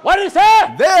 That's it. What is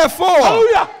that? Therefore.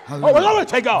 Hallelujah. Hallelujah. Oh, glory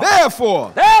to God.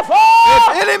 Therefore.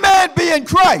 If any man be in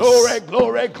Christ. Glory,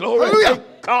 glory, glory. Hallelujah.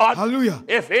 God. Hallelujah.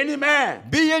 If any man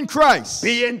be in Christ.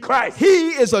 Be in Christ. He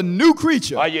is a new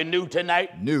creature. Are you new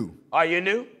tonight? New. Are you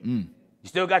new? You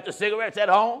still got your cigarettes at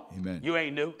home? Amen. You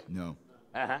ain't new. No.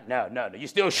 No. You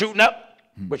still shooting up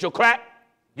with your crack?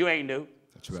 You ain't new.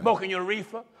 That's right. Smoking your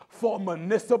reefer for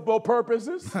municipal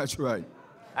purposes? That's right.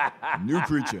 New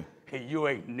creature. You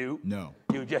ain't new. No.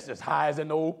 You just as high as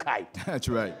an old kite. That's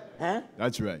right. Huh?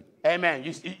 That's right. Amen.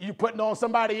 You putting on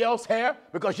somebody else's hair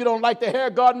because you don't like the hair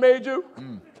God made you?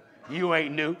 You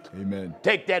ain't new. Amen.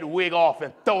 Take that wig off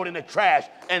and throw it in the trash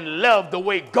and love the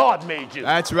way God made you.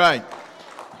 That's right.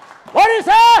 What is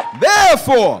that?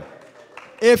 Therefore,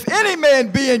 if any man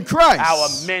be in Christ.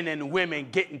 Our men and women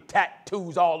getting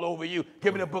tattoos all over you.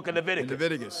 Give me the book of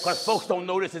Leviticus. Because folks don't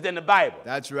know this is in the Bible.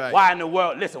 That's right. Why in the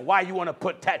world? Listen, why you want to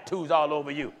put tattoos all over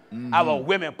you? Our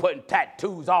women putting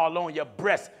tattoos all on your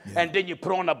breasts. And then you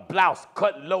put on a blouse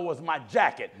cut low as my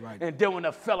jacket. Right. And then when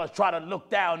the fellas try to look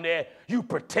down there, you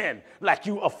pretend like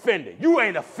you offended. You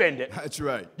ain't offended. That's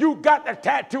right. You got the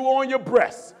tattoo on your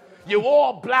breast. You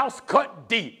wore a blouse cut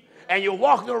deep. And you're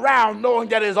walking around knowing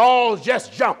that it's all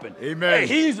just jumping. Amen. And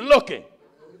he's looking.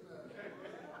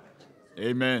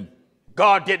 Amen.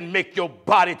 God didn't make your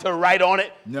body to write on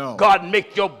it. No. God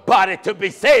make your body to be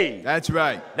saved. That's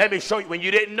right. Let me show you. When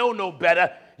you didn't know no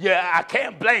better, yeah, I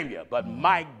can't blame you. But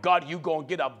my God, you going to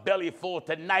get a belly full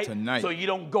tonight so you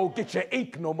don't go get your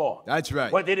ink no more. That's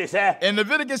right. What did it say? In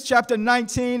Leviticus chapter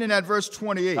 19 and at verse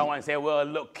 28. Someone say, well, it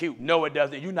look cute. No, it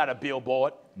doesn't. You're not a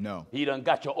billboard. No. He done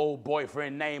got your old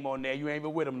boyfriend name on there. You ain't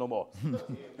even with him no more.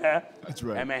 Yeah? That's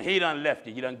right. And man, he done left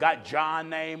you. You done got John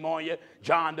name on you.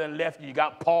 John done left you. You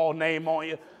got Paul name on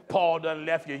you. Paul done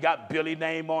left you. You got Billy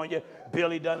name on you.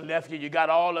 Billy done left you. You got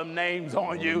all them names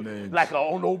on you like an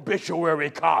obituary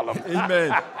column. Amen.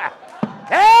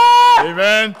 Yeah!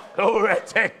 Amen. Glory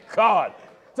to God.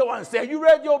 Someone said, you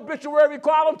read your obituary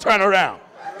column? Turn around.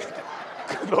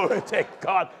 Glory to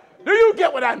God. Do you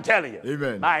get what I'm telling you?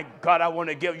 Amen. My God, I want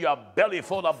to give you a belly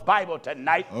full of Bible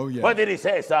tonight. Oh, yeah. What did he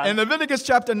say, son? In Leviticus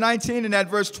chapter 19 and at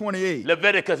verse 28.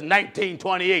 Leviticus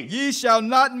 19:28. Ye shall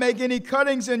not make any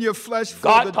cuttings in your flesh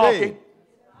for the day.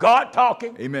 God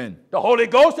talking. Amen. The Holy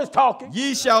Ghost is talking.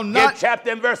 Ye shall not. Give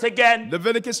chapter and verse again.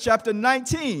 Leviticus chapter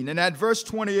 19 and at verse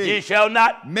 28. Ye shall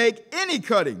not make any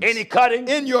cuttings. Any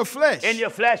cuttings. In your flesh. In your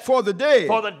flesh. For the dead.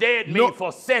 For the dead means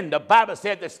for sin. The Bible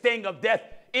said the sting of death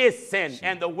is sin.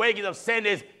 And the wages of sin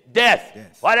is death.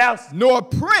 Yes. What else? Nor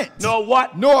print. Nor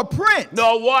what? Nor print.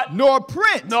 Nor what? Nor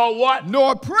print. Nor what?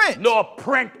 Nor print. Nor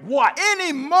print what?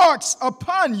 Any marks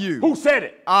upon you. Who said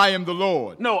it? I am the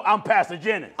Lord. No, I'm Pastor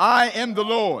Jennings. I am the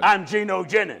Lord. I'm Gino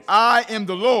Jennings. I am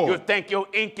the Lord. You think your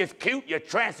ink is cute? You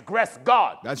transgress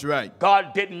God. That's right.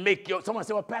 God didn't make you. Someone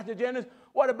said, well, Pastor Jennings,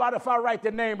 what about if I write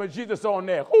the name of Jesus on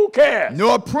there? Who cares?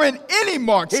 Nor print any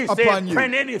marks upon you.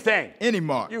 Print anything. Any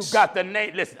marks. You got the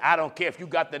name. Listen, I don't care if you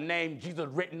got the name Jesus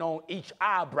written on each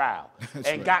eyebrow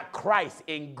and got Christ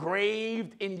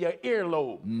engraved in your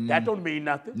earlobe. That don't mean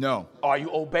nothing. No. Are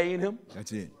you obeying him?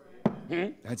 That's it.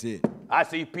 That's it. I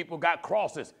see people got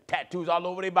crosses, tattoos all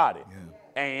over their body. Yeah.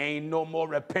 And ain't no more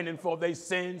repenting for their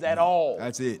sins at all.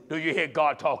 That's it. Do you hear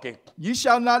God talking? You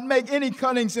shall not make any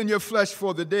cuttings in your flesh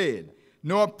for the dead,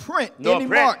 nor print any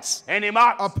marks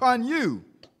upon you.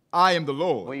 I am the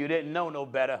Lord. When you didn't know no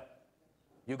better,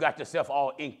 you got yourself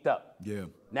all inked up. Yeah.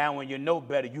 Now when you know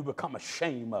better, you become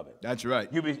ashamed of it. That's right.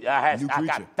 I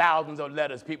got thousands of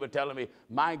letters, people telling me,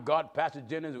 my God, Pastor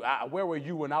Jennings, where were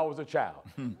you when I was a child?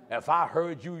 If I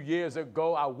heard you years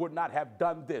ago, I would not have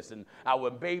done this, and I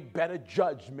would have made better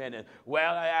judgment. And,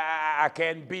 well, I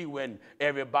can't be when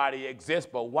everybody exists,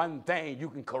 but one thing, you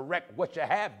can correct what you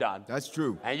have done. That's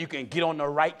true. And you can get on the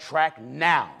right track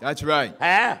now. That's right.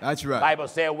 Huh? That's right. The Bible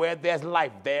said, where there's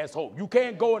life, there's hope. You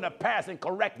can't go in the past and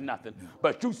correct nothing,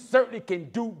 but you certainly can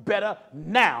do better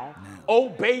now.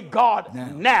 Obey God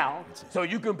now so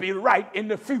you can be right in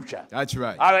the future. That's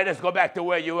right. All right, let's go back to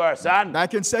where you were, son.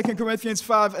 Back in 2 Corinthians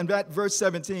 5 and that verse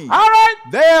 17. All right.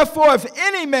 Therefore, if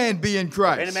any man be in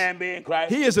Christ, any man be in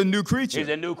Christ, he is a new creature. He's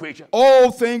a new creature.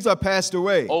 All things are passed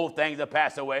away. Old things are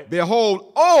passed away.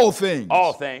 Behold, all things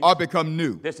are become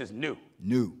new. This is new.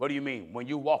 New. What do you mean? When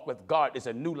you walk with God, it's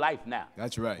a new life now.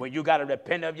 That's right. When you got to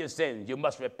repent of your sins, you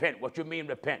must repent. What you mean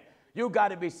repent? You got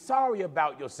to be sorry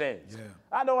about your sins. Yeah.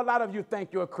 I know a lot of you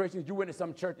think you're a Christian. You went to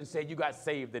some church and said you got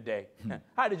saved today.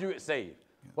 How did you get saved?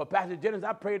 Yeah. Well, Pastor Jennings,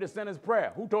 I prayed the sinner's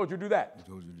prayer. Who told you to do that?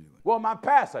 Who told you to do it? Well, my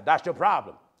pastor. That's your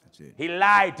problem. That's it. He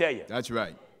lied to you. That's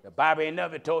right. The Bible ain't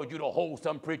never told you to hold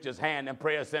some preacher's hand and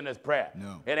pray a sinner's prayer.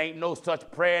 No. It ain't no such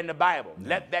prayer in the Bible. No.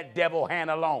 Let that devil hand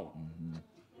alone.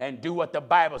 And do what the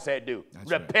Bible said do.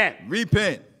 That's repent.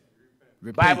 Right.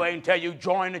 Repent. Bible ain't tell you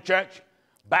join the church.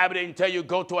 Bible didn't tell you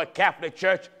go to a Catholic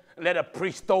church and let a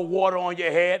priest throw water on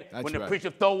your head. That's when the right.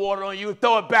 preacher throw water on you,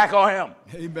 throw it back on him.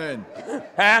 Amen.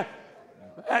 Huh?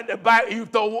 And the Bible, you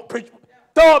throw it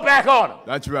back on him.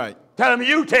 That's right. Tell him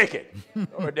you take it.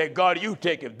 Or that God, you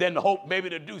take it. Then hope maybe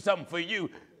to do something for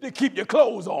you to keep your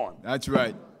clothes on. That's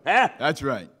right. Huh? That's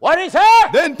right. What he said?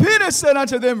 Then Peter said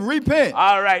unto them, repent.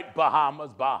 All right,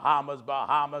 Bahamas.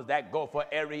 That go for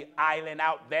every island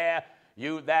out there.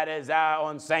 You that is out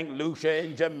on St. Lucia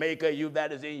in Jamaica. You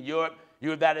that is in Europe.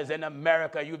 You that is in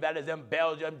America. You that is in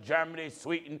Belgium, Germany,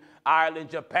 Sweden, Ireland,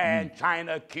 Japan,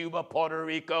 China, Cuba, Puerto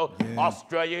Rico,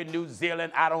 Australia, New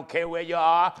Zealand. I don't care where you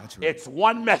are. That's right. It's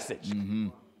one message.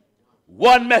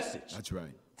 One message. That's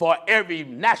right. For every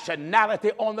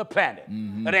nationality on the planet.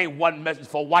 It ain't one message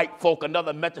for white folk,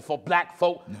 another message for black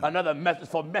folk, another message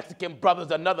for Mexican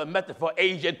brothers, another message for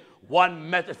Asian, one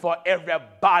message for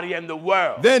everybody in the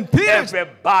world. Then Peter,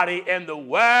 everybody in the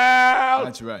world.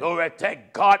 That's right. Glory to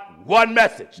God, one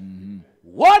message.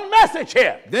 One message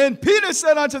here. Then Peter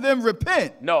said unto them,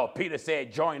 repent. No, Peter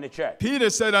said, join the church. Peter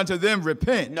said unto them,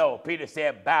 repent. No, Peter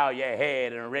said, bow your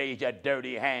head and raise your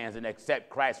dirty hands and accept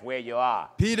Christ where you are.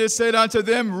 Peter said unto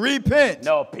them, repent.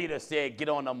 No, Peter said, get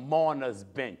on the mourner's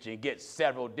bench and get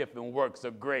several different works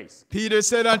of grace. Peter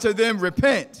said unto them,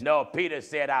 repent. No, Peter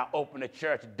said, I'll open the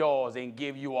church doors and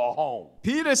give you a home.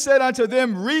 Peter said unto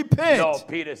them, repent. No,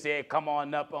 Peter said, come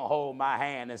on up and hold my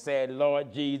hand and said,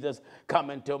 Lord Jesus, come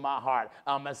into my heart.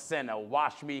 I'm a sinner.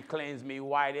 Wash me, cleanse me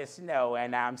white as snow,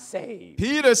 and I'm saved.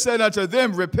 Peter said unto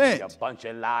them, repent. You bunch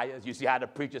of liars. You see how the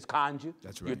preachers conned you?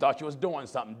 That's right. You thought you was doing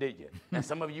something, did you? And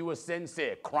some of you were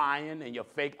sincere, crying and your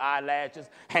fake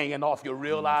eyelashes hanging off your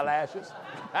real eyelashes.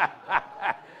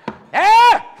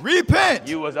 Repent.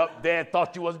 You was up there and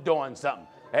thought you was doing something.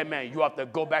 Amen. You have to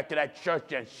go back to that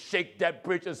church and shake that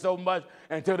preacher so much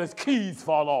until his keys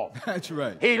fall off. That's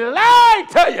right. He lied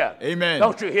to you. Amen.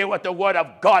 Don't you hear what the word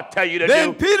of God tell you to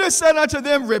then do? Then Peter said unto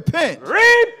them, repent.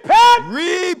 Repent.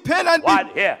 Repent.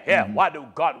 And Why do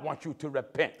God want you to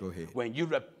repent? Go ahead. When you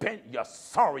repent, you're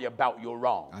sorry about your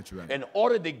wrong. That's right. In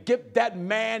order to get that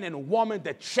man and woman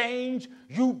to change,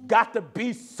 you got to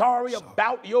be sorry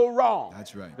about your wrong.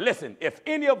 That's right. Listen, if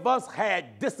any of us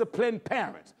had disciplined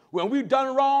parents, when we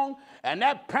done wrong and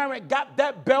that parent got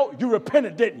that belt, you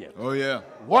repented, didn't you? Oh, yeah.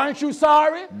 Weren't you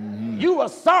sorry? Mm-hmm. You were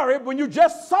sorry when you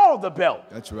just saw the belt.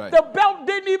 That's right. The belt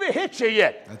didn't even hit you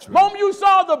yet. That's right. Moment you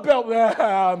saw the belt,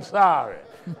 I'm sorry.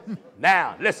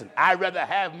 Now, listen, I'd rather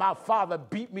have my father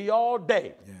beat me all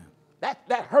day. Yeah.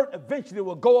 That hurt eventually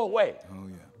will go away. Oh,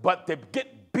 yeah. But to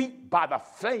get beat by the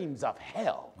flames of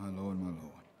hell. My Lord, my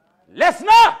Lord.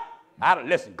 Listener!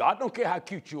 Listen, God don't care how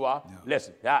cute you are. No.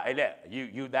 Listen,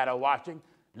 you that are watching,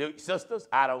 sisters,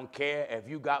 I don't care if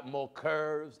you got more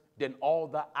curves than all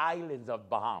the islands of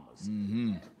Bahamas.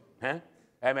 Mm-hmm. Huh?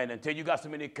 Amen. Until you got so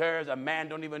many curves, a man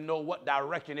don't even know what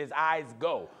direction his eyes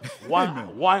go.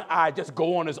 One eye just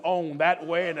go on his own that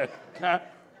way, and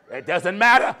it doesn't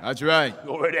matter. That's right.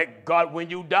 Glory to God. When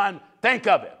you done, think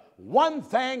of it. One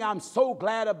thing I'm so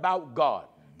glad about God,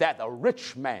 that the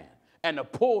rich man and the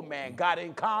poor man got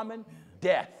in common,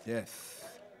 death. Yes.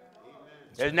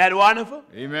 Isn't that wonderful?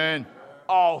 Amen.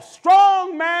 A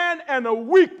strong man and a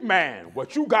weak man,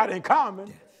 what you got in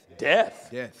common? Death.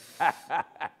 Yes.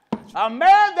 A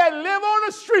man that live on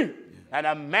the street and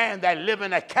a man that live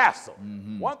in a castle.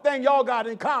 Mm-hmm. One thing y'all got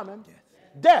in common,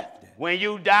 death. When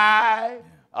you die,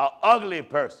 an ugly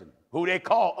person, who they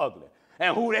call ugly,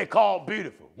 and who they call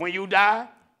beautiful. When you die,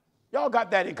 y'all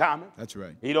got that in common. That's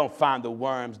right. You don't find the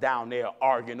worms down there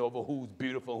arguing over who's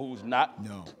beautiful, who's not.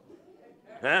 No.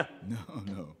 Huh?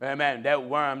 No. Hey, man, that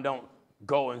worm don't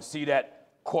go and see that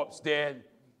corpse there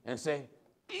and say,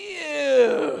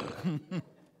 ew.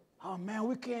 Oh, man,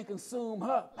 we can't consume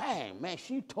her. Man,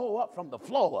 she tore up from the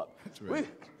floor up. That's right.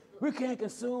 We can't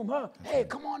consume her. Hey,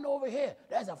 come on over here.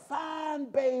 There's a fine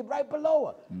babe right below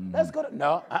her. Mm. Let's go to...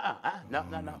 No.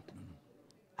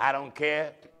 I don't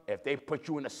care if they put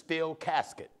you in a steel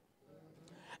casket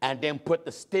and then put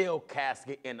the steel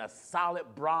casket in a solid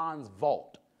bronze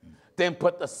vault, then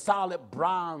put the solid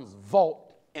bronze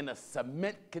vault in a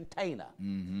cement container.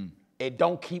 Mm-hmm. It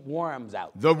don't keep worms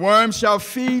out. The worm shall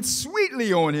feed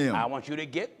sweetly on him. I want you to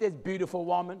get this beautiful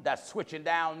woman that's switching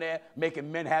down there,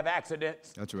 making men have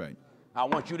accidents. That's right. I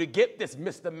want you to get this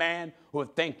Mr. Man who will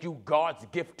think you God's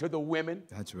gift to the women.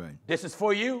 That's right. This is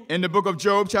for you. In the book of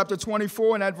Job, chapter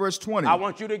 24, and at verse 20. I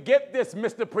want you to get this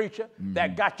Mr. Preacher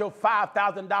that got your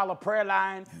 $5,000 prayer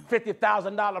line,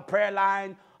 $50,000 prayer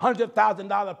line,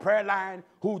 $100,000 prayer line,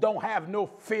 who don't have no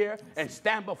fear and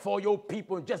stand before your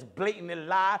people and just blatantly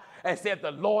lie and say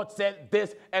the Lord said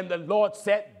this and the Lord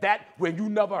said that when you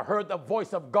never heard the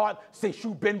voice of God since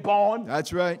you've been born.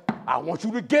 That's right. I want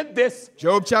you to get this.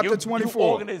 Job chapter 24.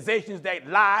 You organizations that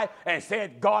lie and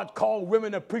said God called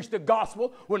women to preach the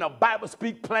gospel when the Bible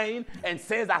speaks plain and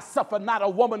says I suffer not a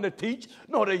woman to teach,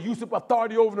 nor the use of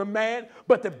authority over the man,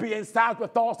 but to be in silence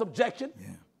with all subjection. Yeah.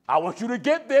 I want you to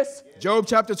get this. Job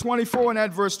chapter 24 and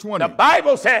at verse 20. The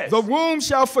Bible says. The womb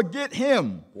shall forget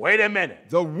him. Wait a minute.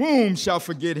 The womb shall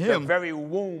forget him. The very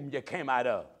womb you came out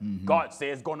of. Mm-hmm. God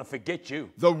says it's going to forget you.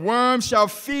 The worm shall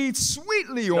feed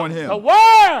sweetly on him. The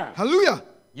worm. Hallelujah.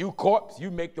 You corpse,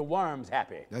 you make the worms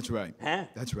happy. That's right. Huh?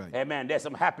 That's right. Amen. There's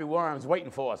some happy worms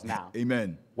waiting for us now.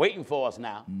 Amen. Waiting for us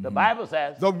now. Mm-hmm. The Bible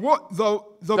says. The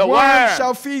worm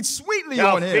shall feed sweetly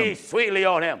on him. Feed sweetly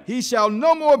on him. He shall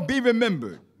no more be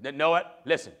remembered. Know it?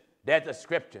 Listen, there's a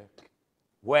scripture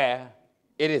where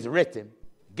it is written,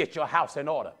 get your house in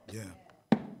order. Yeah.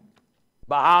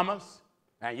 Bahamas,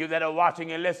 and you that are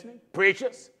watching and listening,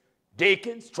 preachers,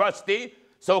 deacons, trustees,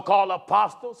 so-called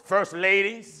apostles, first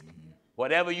ladies,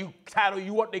 whatever title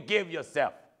you want to give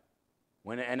yourself.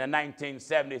 When in the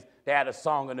 1970s, they had a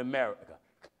song in America,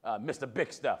 Mr.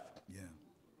 Big Stuff. Yeah.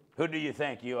 Who do you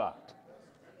think you are?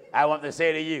 I want to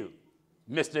say to you,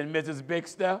 Mr. and Mrs. Big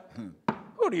Stuff,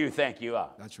 who do you think you are?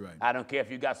 That's right. I don't care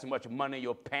if you got so much money,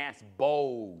 your pants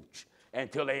bulge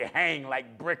until they hang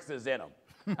like bricks is in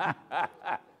them.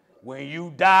 When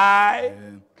you die,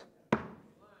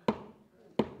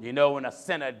 you know, when a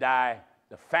sinner die,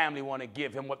 the family want to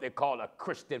give him what they call a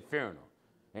Christian funeral.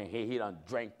 And he done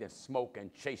drank and smoked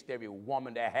and chased every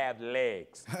woman that have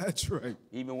legs. That's right.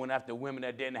 Even went after women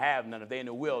that didn't have none, if they in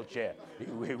a wheelchair.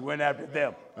 He went after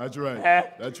them. That's right.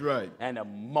 That's right. And the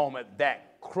moment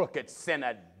that crooked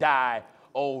sinner died,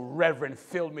 old Reverend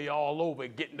filled me all over,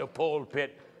 get in the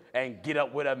pulpit and get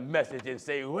up with a message and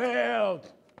say, well,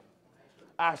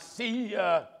 I see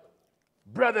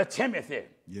Brother Timothy.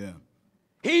 Yeah.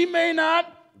 He may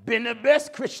not been the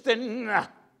best Christian,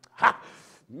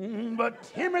 but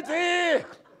Timothy,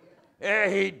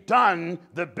 he done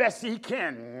the best he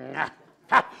can.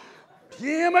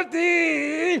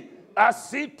 Timothy, I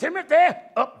see Timothy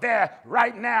up there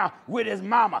right now with his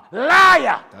mama.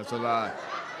 Liar! That's a lie.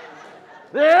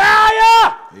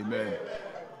 Liar! Amen.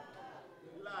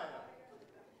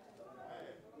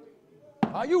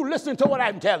 Are you listening to what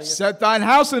I'm telling you? Set thine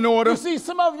house in order. You see,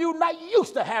 some of you not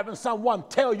used to having someone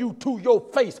tell you to your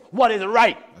face what is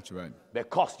right. That's right.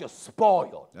 Because you're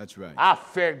spoiled. That's right. I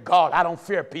fear God. I don't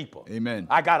fear people. Amen.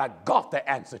 I got a God to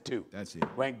answer to. That's it.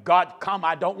 When God come,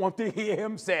 I don't want to hear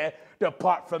him say,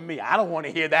 depart from me. I don't want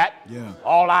to hear that. Yeah.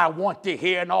 All I want to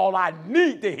hear and all I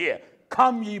need to hear,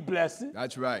 come ye blessed.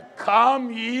 That's right.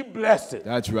 Come ye blessed.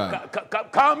 That's right.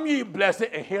 Come ye blessed,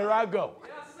 and here I go.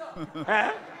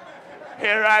 Huh?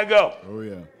 Here I go. Oh,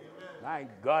 yeah. My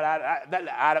God,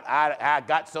 I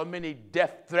got so many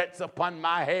death threats upon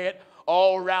my head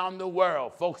all around the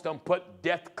world. Folks don't put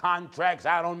death contracts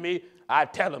out on me. I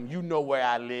tell them, you know where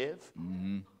I live.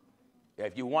 Mm-hmm.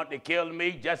 If you want to kill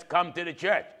me, just come to the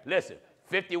church. Listen,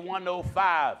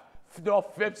 5105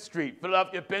 North 5th Street,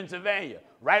 Philadelphia, Pennsylvania,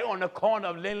 right on the corner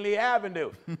of Lindley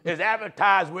Avenue. It's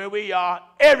advertised where we are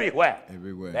everywhere.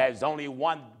 Everywhere. There's only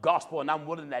one gospel, and I'm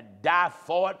willing to die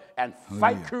for it and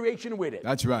fight creation with it.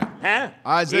 That's right. Huh?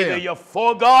 Isaiah. Either you're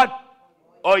for God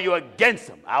or you're against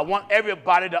him. I want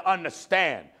everybody to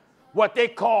understand what they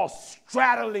call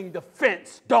straddling the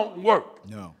fence don't work.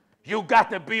 No. You got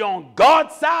to be on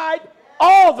God's side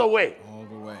all the way. All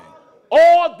the way.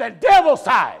 Or the devil's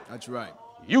side. That's right.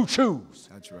 You choose.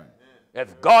 That's right.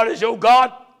 If God is your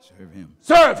God, serve him.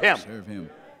 Serve him. Serve him.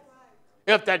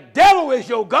 If the devil is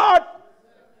your God,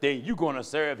 then you're going to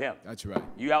serve him. That's right.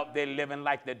 You out there living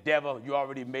like the devil, you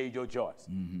already made your choice.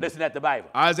 Mm-hmm. Listen at the Bible.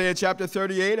 Isaiah chapter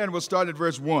 38, and we'll start at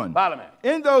verse 1. Follow me.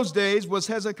 In those days was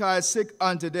Hezekiah sick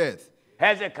unto death.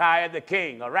 Hezekiah the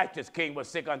king, a righteous king, was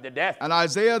sick unto death. And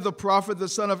Isaiah the prophet, the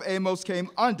son of Amos,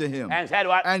 came unto him. And said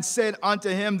what? And said unto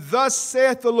him, thus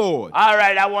saith the Lord. All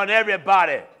right, I want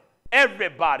everybody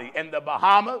in the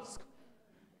Bahamas,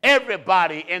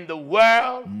 everybody in the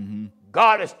world,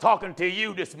 God is talking to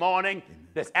you this morning,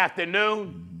 this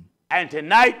afternoon, and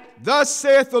tonight. Thus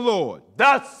saith the Lord.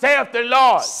 Thus saith the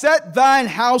Lord. Set thine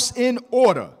house in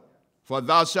order, for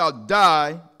thou shalt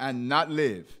die and not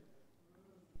live.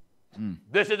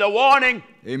 This is a warning.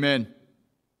 Amen.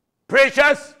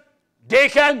 Preachers,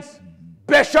 deacons,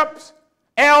 bishops,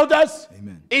 elders,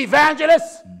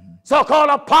 evangelists, so-called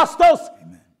apostles,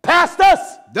 pastors.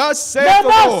 Thus saith the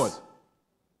Lord.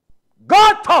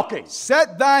 God talking.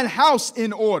 Set thine house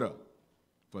in order,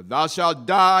 for thou shalt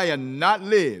die and not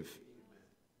live.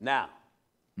 Now,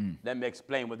 let me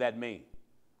explain what that means.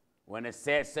 When it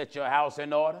says set your house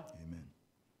in order,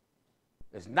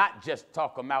 it's not just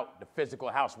talking about the physical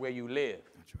house where you live.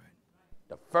 That's right.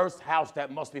 The first house that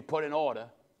must be put in order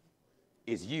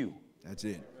is you. That's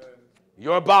it.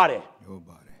 Your body. Your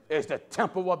body. Is the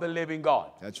temple of the living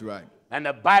God. That's right. And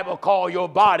the Bible calls your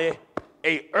body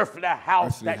a earthly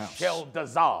house shall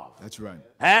dissolve. That's right.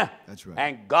 Huh? That's right.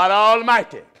 And God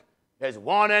Almighty is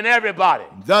warning everybody.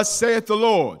 Thus saith the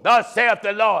Lord. Thus saith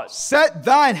the Lord. Set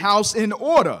thine house in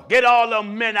order. Get all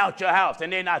them men out your house,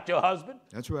 and they're not your husband.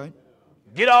 That's right.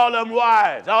 Get all them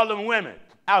wives, all them women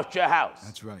out your house.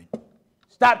 That's right.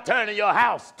 Stop turning your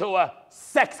house to a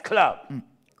sex club.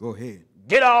 Go ahead.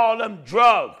 Get all them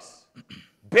drugs,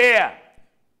 beer,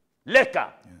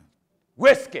 liquor,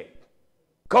 whiskey,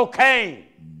 cocaine,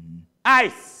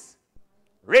 ice,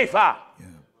 reefer.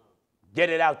 Get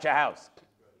it out your house.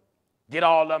 Get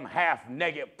all them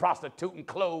half-naked prostituting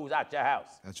clothes out your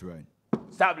house. That's right.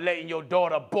 Stop letting your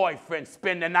daughter boyfriend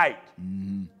spend the night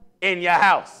in your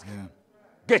house. Yeah.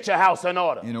 Get your house in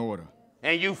order. In order.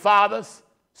 And you fathers,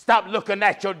 Stop looking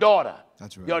at your daughter.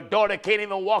 That's right. Your daughter can't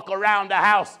even walk around the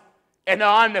house in her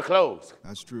underclothes.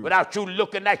 That's true. Without you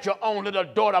looking at your own little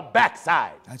daughter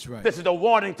backside. That's right. This is a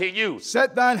warning to you.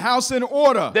 Set thine house in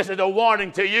order. This is a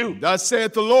warning to you. Thus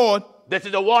saith the Lord. This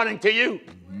is a warning to you.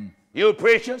 Mm-hmm. You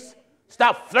preachers,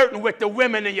 stop flirting with the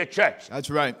women in your church. That's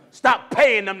right. Stop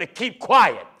paying them to keep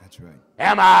quiet. That's right.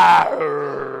 Am I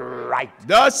right?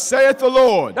 Thus saith the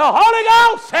Lord. The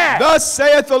Holy Ghost said. Thus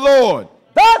saith the Lord.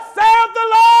 Thus saith the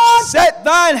Lord. Set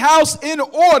thine house in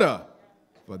order,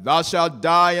 for thou shalt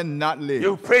die and not live.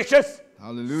 You preachers,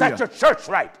 hallelujah, set your church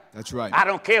right. That's right. I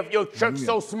don't care if your church is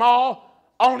so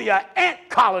small, only an ant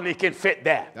colony can fit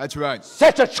there. That's right.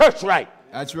 Set your church right.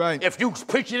 That's right. If you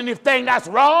preaching anything that's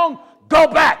wrong, go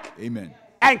back. Amen.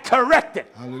 And correct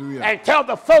it. Hallelujah. And tell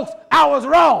the folks I was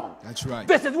wrong. That's right.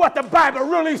 This is what the Bible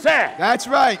really said. That's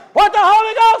right. What the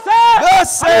Holy Ghost said.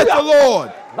 Thus saith the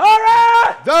Lord. All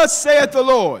right. Thus saith the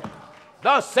Lord.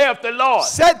 Thus saith the Lord.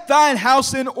 Set thine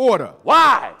house in order.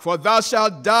 Why? For thou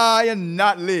shalt die and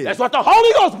not live. That's what the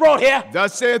Holy Ghost brought here.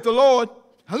 Thus saith the Lord.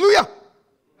 Hallelujah.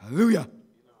 Hallelujah.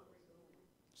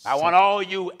 I want all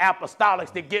you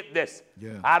apostolics to get this.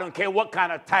 Yeah. I don't care what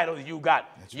kind of titles you got.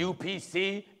 Right.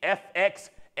 UPC, FX,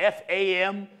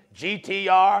 FAM,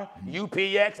 GTR,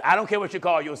 UPX. I don't care what you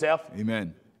call yourself.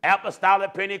 Amen.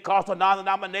 Apostolic, Pentecostal,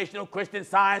 non-denominational, Christian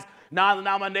Science,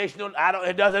 non-denominational.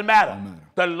 It doesn't matter.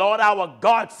 The Lord our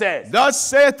God says. Thus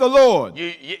saith the Lord.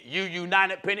 You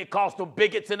United Pentecostal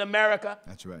bigots in America.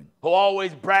 That's right. Who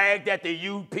always brag that the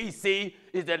UPC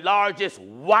is the largest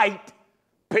white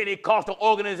Pentecostal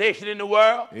organization in the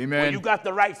world. Amen. When you got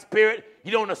the right spirit,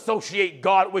 you don't associate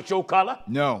God with your color.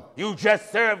 No. You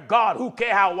just serve God. Who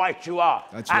cares how white you are?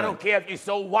 That's I right. don't care if you're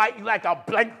so white, you like a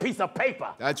blank piece of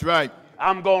paper. That's right.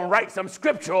 I'm going to write some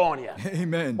scripture on you.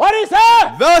 Amen. What is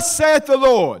that? Thus saith the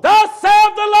Lord. Thus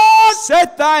saith the Lord.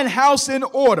 Set thine house in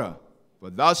order, for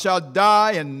thou shalt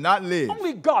die and not live.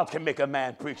 Only God can make a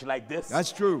man preach like this.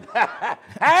 That's true. Huh?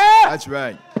 That's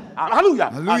right.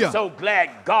 Hallelujah. Hallelujah. I'm so glad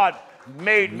God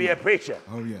made me a preacher.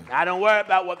 Oh, yeah. I don't worry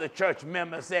about what the church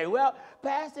members say. Well,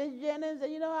 Pastor Jennings,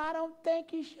 I don't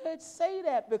think you should say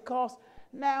that because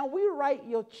now we write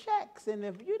your checks, and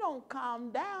if you don't calm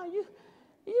down, you're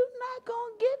not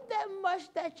going to get that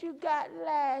much that you got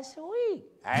last week.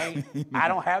 I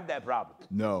don't have that problem.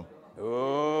 No.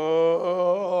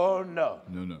 Oh, no.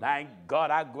 No. Thank God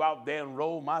I go out there and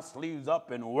roll my sleeves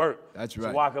up and work. That's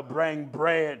right. So I could bring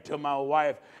bread to my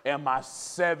wife and my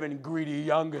 7 greedy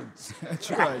youngins. That's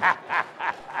right.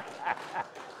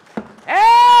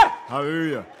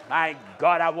 Hallelujah. Thank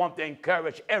God I want to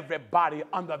encourage everybody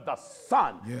under the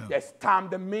sun. Yeah. It's time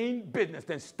to mean business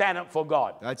and stand up for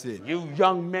God. That's it. You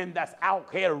young men that's out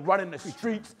here running the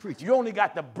streets, you only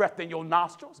got the breath in your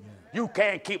nostrils. Yeah. You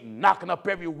can't keep knocking up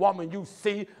every woman you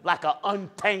see like an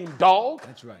untamed dog.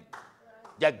 That's right.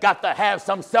 You got to have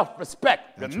some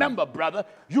self-respect. Remember, brother,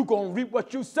 you're going to reap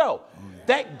what you sow. Oh, yeah.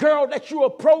 That girl that you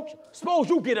approach, suppose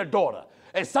you get a daughter,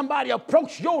 and somebody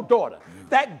approach your daughter. Yeah.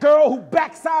 That girl who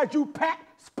backside you pat,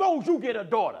 suppose you get a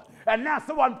daughter, and now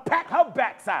someone pat her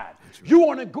backside. Right. You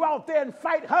want to go out there and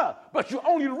fight her, but you're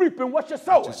only reaping what you're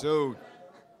sowing.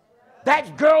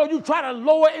 That girl you try to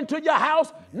lower into your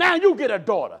house, now you get a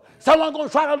daughter. Someone going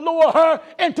to try to lower her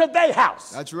into their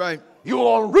house. That's right. You're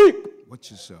going to reap what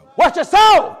you sow. What you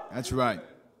sow. That's right.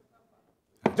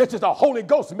 This is a Holy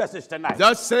Ghost message tonight.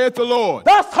 Thus saith the Lord.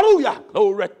 Thus, hallelujah.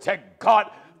 Glory to God.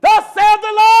 Thus saith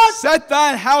the Lord. Set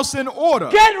thine house in order.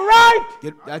 Get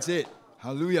right. That's it.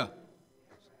 Hallelujah.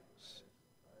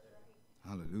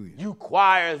 Hallelujah. You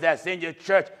choirs that's in your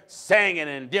church singing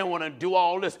and then want to do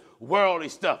all this worldly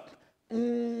stuff.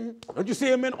 Don't you see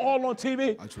them in all on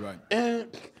TV? That's right.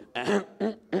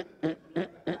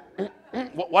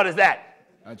 What is that?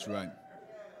 That's right.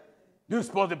 You're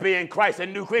supposed to be in Christ a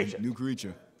new creature. New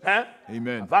creature. Huh?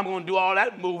 Amen. If I'm going to do all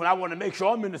that moving, I want to make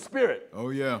sure I'm in the spirit. Oh,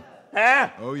 yeah. Huh?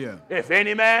 Oh, yeah. If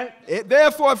any man.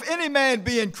 Therefore, if any man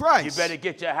be in Christ. You better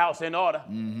get your house in order.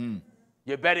 Mm-hmm.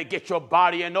 You better get your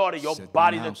body in order. Your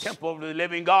body, the temple of the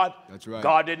living God. That's right.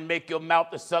 God didn't make your mouth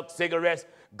to suck cigarettes.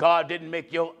 God didn't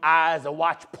make your eyes to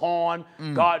watch porn.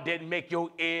 God didn't make your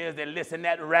ears to listen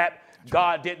to rap.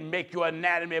 God didn't make your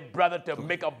anatomy, brother, to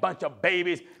make a bunch of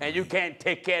babies and you can't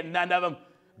take care of none of them.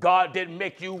 God didn't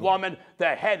make you, woman,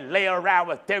 to lay around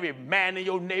with every man in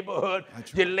your neighborhood.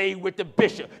 You lay with the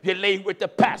bishop. You lay with the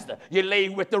pastor. You lay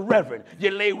with the reverend.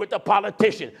 You lay with the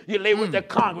politician. You lay with the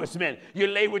congressman. You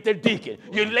lay with the deacon.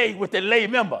 You lay with the lay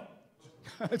member.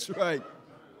 That's right.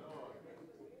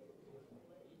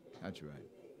 That's right.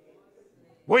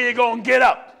 Where you going to get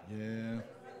up? Yeah.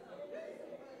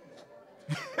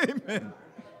 Amen.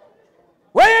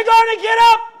 Where you going to get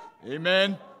up?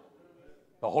 Amen.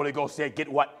 The Holy Ghost said,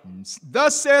 get what?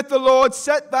 Thus saith the Lord,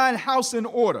 set thine house in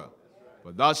order,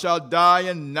 for thou shalt die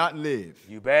and not live.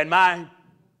 You bear in mind,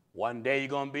 one day you're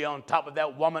going to be on top of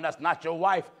that woman that's not your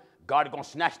wife. God is going to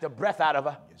snatch the breath out of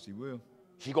her. Yes, he will.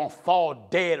 She's going to fall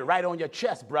dead right on your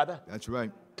chest, brother. That's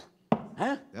right.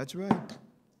 Huh? That's right.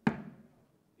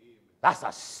 That's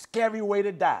a scary way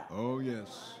to die. Oh,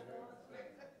 yes.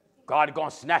 God is going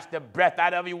to snatch the breath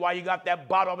out of you while you got that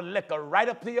bottle of liquor right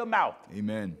up to your mouth.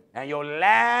 Amen. And your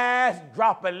last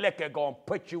drop of liquor going to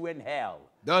put you in hell.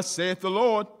 Thus saith the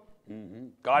Lord.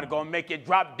 God is going to make you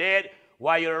drop dead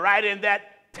while you're right in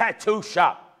that tattoo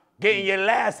shop getting your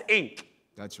last ink.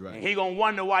 That's right. And he's going to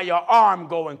wonder why your arm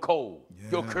going cold.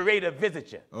 Yeah. Your creator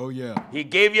visit you. Oh, yeah. He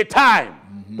gave you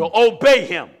time to obey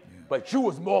him. Yeah. But you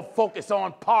was more focused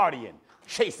on partying,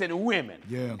 chasing women,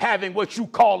 having what you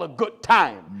call a good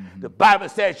time. The Bible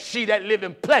says she that live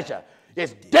in pleasure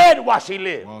is dead while she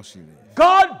lives.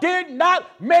 God did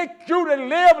not make you to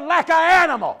live like an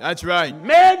animal. That's right.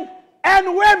 Men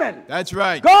and women. That's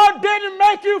right. God didn't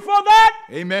make you for that.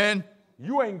 Amen.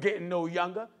 You ain't getting no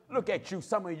younger. Look at you,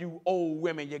 some of you old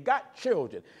women, you got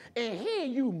children. And here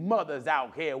you mothers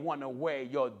out here want to wear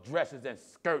your dresses and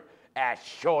skirt as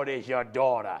short as your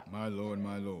daughter. My Lord,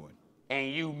 my Lord.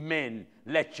 And you men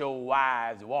let your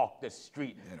wives walk the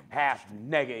street half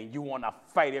naked, and you want to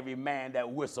fight every man that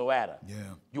whistle at her. Yeah.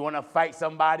 You want to fight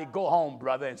somebody? Go home,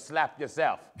 brother, and slap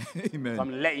yourself. Amen.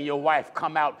 From letting your wife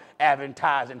come out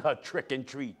advertising her trick and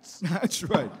treats. That's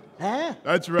right. Huh?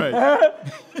 That's right. Huh?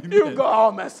 You go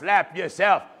home and slap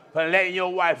yourself for letting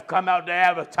your wife come out to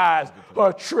advertise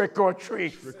her trick or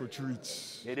treats. Trick or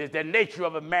treats. It is the nature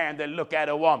of a man to look at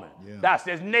a woman. Yeah. That's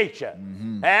his nature.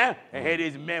 Huh? And here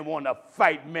these men want to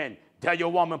fight men. Tell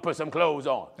your woman put some clothes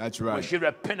on. That's right. When she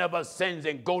repent of her sins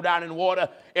and go down in water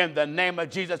in the name of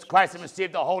Jesus Christ and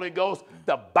receive the Holy Ghost,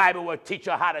 the Bible will teach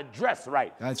her how to dress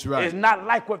right. That's right. It's not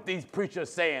like what these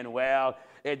preachers saying, well,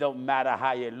 it don't matter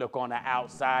how you look on the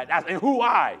outside. That's in whose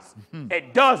eyes?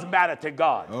 It does matter to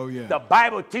God. Oh, yeah. The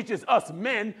Bible teaches us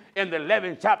men in the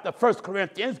 11th chapter, 1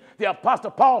 Corinthians, the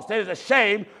Apostle Paul says it's a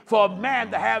shame for a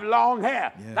man to have long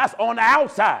hair. Yeah. That's on the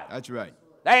outside. That's right.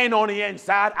 That ain't on the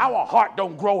inside. Our heart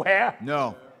don't grow hair.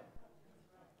 No.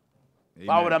 Amen.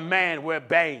 Why would a man wear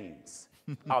bangs?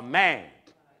 A man.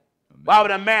 Why would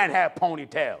a man have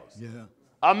ponytails? Yeah.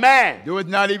 A man. Doeth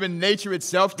not even nature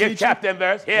itself teach? Give chapter and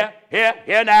verse. Here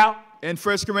now. In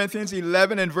 1 Corinthians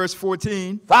 11 and verse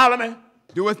 14. Follow me.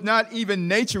 Doeth not even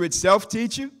nature itself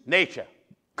teach you? Nature.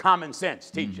 Common sense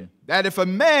teach you. That if a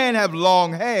man have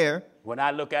long hair. When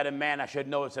I look at a man, I should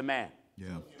know it's a man.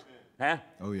 Yeah. Huh?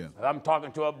 Oh, yeah. If I'm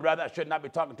talking to a brother, I should not be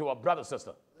talking to a brother,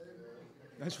 sister.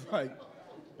 That's right.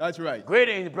 That's right.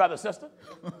 Greetings, brother, sister.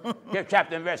 Give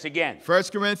chapter and verse again. 1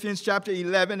 Corinthians chapter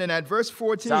 11 and at verse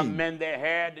 14. Some men, their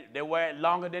hair, they wear it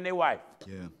longer than their wife.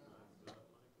 Yeah.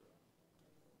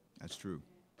 That's true.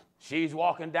 She's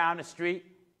walking down the street,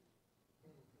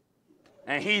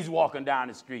 and he's walking down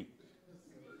the street.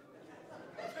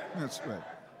 That's right.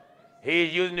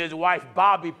 He's using his wife's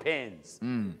bobby pins.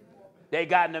 They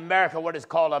got in America what is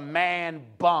called a man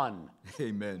bun.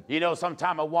 Amen. You know,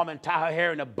 sometimes a woman tie her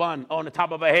hair in a bun on the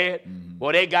top of her head.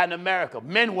 Well, they got in America.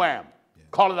 Men wear them. Yeah.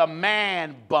 Call it a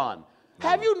man bun.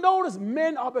 Have you noticed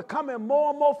men are becoming more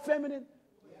and more feminine?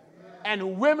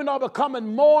 And women are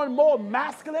becoming more and more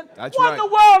masculine? That's what right. in the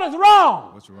world is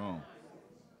wrong? What's wrong?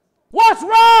 What's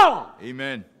wrong?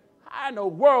 Amen. How in the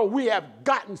world we have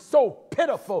gotten so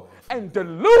pitiful and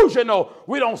delusional,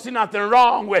 we don't see nothing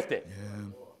wrong with it. Yeah.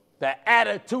 The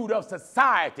attitude of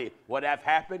society. What have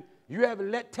happened? You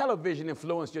haven't let television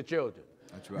influence your children.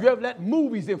 That's right. You have let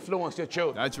movies influence your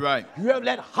children. That's right. You have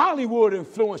let Hollywood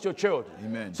influence your children.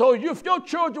 Amen. So if your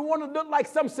children want to look like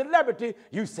some celebrity,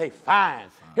 you say, fine.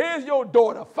 Here's your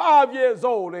daughter, 5 years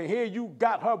old, and here you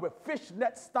got her with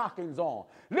fishnet stockings on,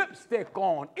 lipstick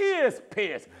on, ears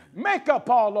pierced, makeup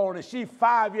all on, and she's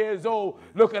 5 years old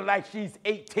looking like she's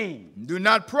 18. Do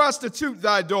not prostitute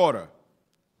thy daughter.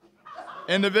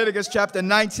 In Leviticus chapter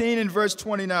 19 and verse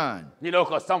 29. You know,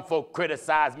 because some folk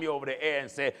criticize me over the air and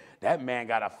say, that man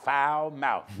got a foul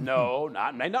mouth. No,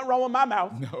 ain't nothing wrong with my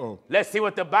mouth. No. Let's see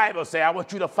what the Bible says. I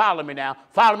want you to follow me now.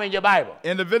 Follow me in your Bible.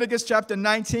 In Leviticus chapter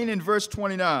 19 and verse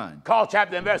 29. Call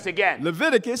chapter and verse again.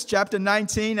 Leviticus chapter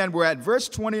 19 and we're at verse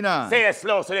 29. Say it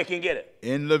slow so they can get it.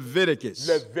 In Leviticus.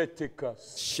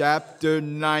 Chapter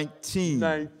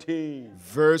 19.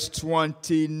 Verse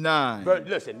 29.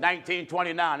 Listen,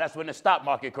 1929, that's when the stock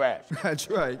market crashed. That's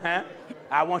right. Huh?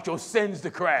 I want your sins to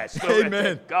crash.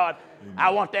 Amen. God, I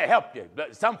want to help you.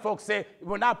 But some folks say,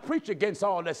 when I preach against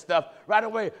all this stuff, right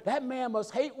away, that man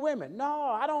must hate women. No,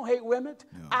 I don't hate women.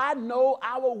 No. I know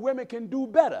our women can do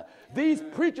better. These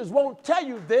preachers won't tell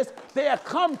you this. They'll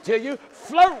come to you,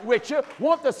 flirt with you,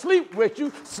 want to sleep with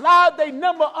you, slide their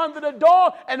number under the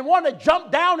door, and want to jump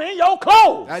down in your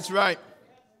clothes. That's right.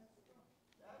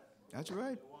 That's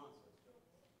right.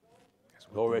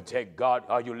 Glory to God.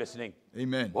 Are you listening?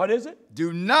 Amen. What is it?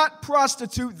 Do not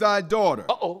prostitute thy daughter.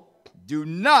 Uh-oh. Do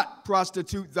not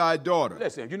prostitute thy daughter.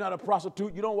 Listen, if you're not a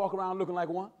prostitute, you don't walk around looking like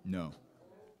one. No.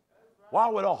 Why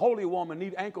would a holy woman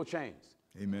need ankle chains?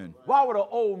 Amen. Why would an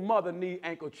old mother need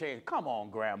ankle chains? Come on,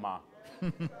 Grandma.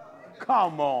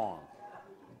 Come on.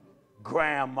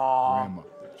 Grandma. Grandma,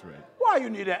 that's right. Why you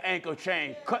need an ankle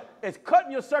chain? It's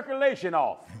cutting your circulation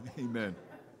off. Amen.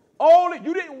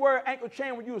 You didn't wear an ankle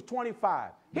chain when you was 25.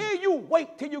 Here you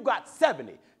wait till you got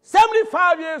 70.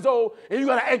 75 years old, and you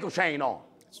got an ankle chain on.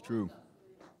 It's true.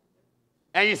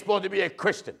 And you're supposed to be a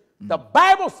Christian. The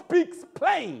Bible speaks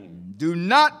plain. Do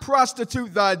not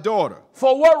prostitute thy daughter.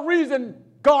 For what reason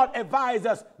God advised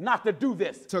us not to do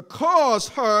this? To cause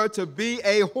her to be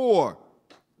a whore.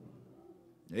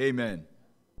 Amen.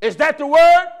 Is that the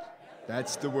word?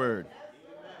 That's the word.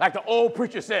 Like the old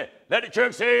preacher said, let the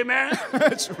church say amen.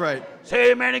 That's right.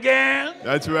 Say amen again.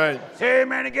 That's right. Say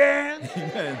amen again.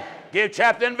 Amen. Give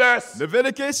chapter and verse.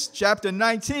 Leviticus chapter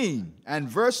 19 and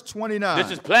verse 29.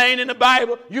 This is plain in the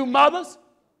Bible. You mothers,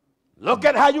 look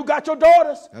at how you got your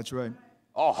daughters. That's right.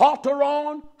 A halter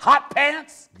on, hot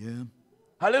pants. Yeah.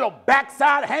 Her little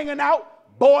backside hanging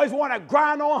out. Boys want to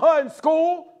grind on her in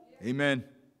school. Amen.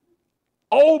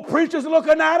 Old preachers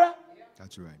looking at her.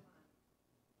 That's right.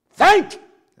 Think.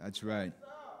 That's right.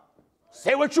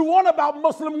 Say what you want about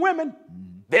Muslim women.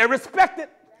 They're respected.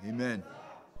 Amen.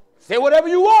 Say whatever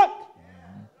you want.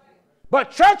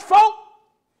 But church folk,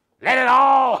 let it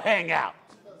all hang out.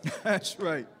 That's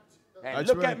right. And That's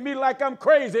look right. at me like I'm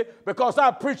crazy because I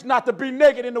preach not to be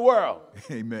naked in the world.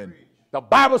 Amen. The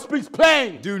Bible speaks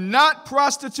plain. Do not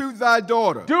prostitute thy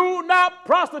daughter. Do not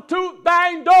prostitute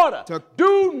thine daughter.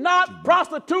 Do not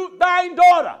prostitute thine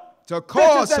daughter. To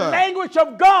cause this is the her. language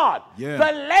of God. Yeah.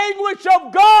 The language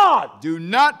of God. Do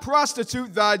not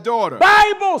prostitute thy daughter.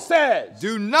 Bible says.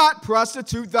 Do not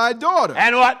prostitute thy daughter.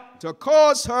 And what? To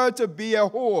cause her to be a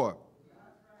whore.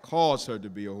 Cause her to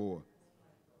be a whore.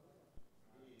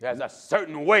 There's a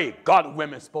certain way God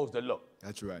women are supposed to look.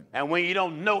 That's right. And when you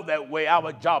don't know that way,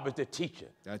 our job is to teach you.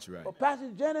 That's right. Well,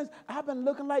 Pastor Jennings, I've been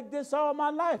looking like this all my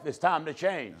life. It's time to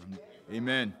change.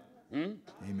 Amen.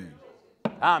 Amen.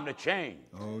 Time to change.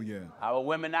 Oh, yeah. Our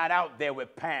women not out there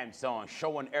with pants on,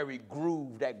 showing every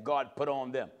groove that God put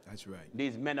on them. That's right.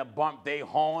 These men have bumped their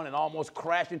horn and almost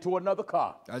crashed into another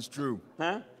car. That's true.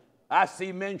 Huh? I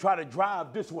see men try to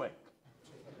drive this way.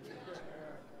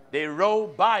 They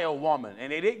rode by a woman,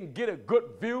 and they didn't get a good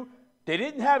view. They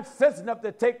didn't have sense enough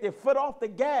to take their foot off the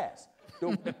gas.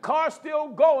 The car's still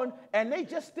going, and they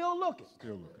just still looking.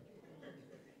 Still looking.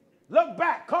 Look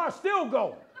back, car's still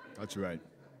going. That's right.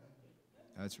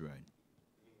 That's right.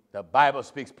 The Bible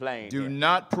speaks plain. Do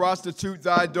not prostitute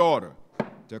thy daughter,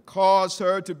 to cause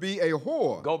her to be a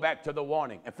whore. Go back to the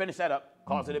warning and finish that up.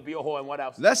 Cause her to be a whore, and what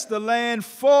else? Lest the land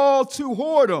fall to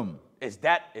whoredom. Is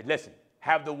that, listen,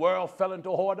 have the world fell into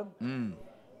whoredom?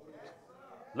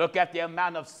 Look at the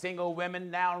amount of single women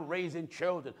now raising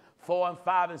children. 4 and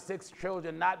 5 and 6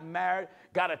 children not married.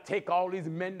 Got to take all these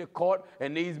men to court,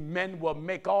 and these men will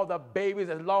make all the babies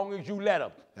as long as you let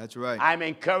them. That's right. I'm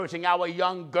encouraging our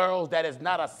young girls that it's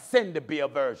not a sin to be a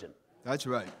virgin. That's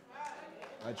right.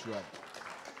 That's right.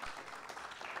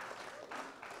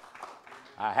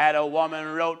 I had a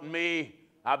woman wrote me,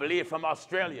 I believe from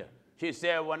Australia. She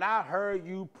said, when I heard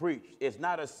you preach, it's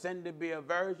not a sin to be a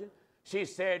virgin. She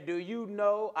said, do you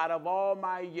know, out of all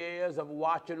my years of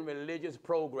watching religious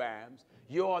programs,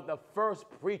 you're the first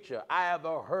preacher I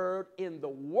ever heard in the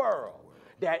world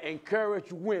that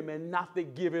encouraged women not to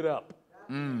give it up.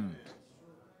 You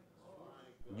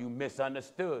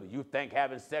misunderstood. You think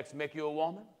having sex make you a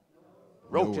woman?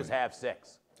 Roaches have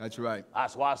sex. That's right.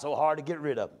 That's why it's so hard to get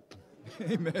rid of them.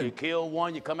 Amen. You kill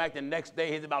one, you come back the next day,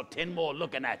 here's about 10 more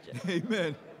looking at you.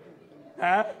 Amen.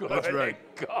 Huh? That's right.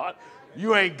 God,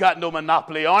 you ain't got no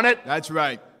monopoly on it. That's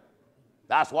right.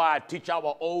 That's why I teach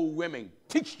our old women,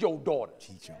 teach your daughters.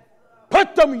 Teach them.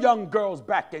 Put them young girls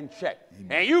back in check.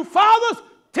 Amen. And you fathers,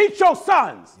 teach your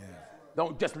sons. Yeah.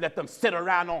 Don't just let them sit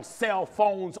around on cell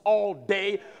phones all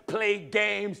day, play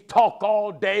games, talk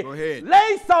all day. Go ahead.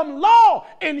 Lay some law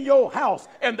in your house.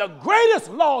 And the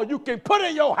greatest law you can put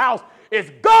in your house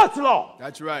is God's law.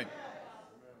 That's right.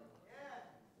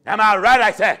 Am I right,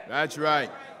 I said? That's right.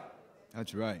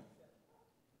 That's right.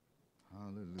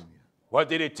 Hallelujah. What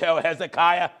did he tell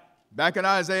Hezekiah? Back in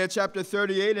Isaiah chapter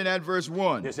 38 and at verse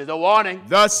 1. This is a warning.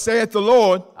 Thus saith the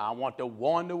Lord. I want to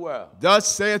warn the world. Thus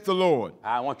saith the Lord.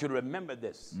 I want you to remember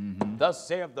this. Thus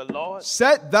saith the Lord.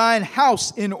 Set thine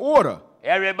house in order.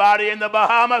 Everybody in the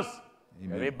Bahamas.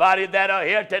 Amen. Everybody that are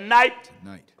here tonight.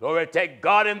 Glory to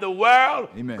God in the world.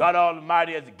 Amen. God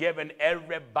Almighty has given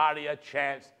everybody a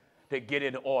chance to get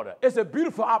in order. It's a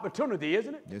beautiful opportunity,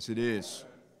 isn't it? Yes, it is.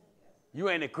 You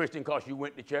ain't a Christian because you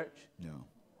went to church. No.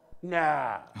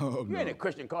 Nah. Oh, you ain't a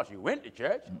Christian because you went to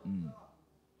church.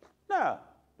 No.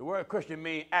 The word Christian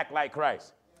means act like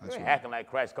Christ. You ain't acting like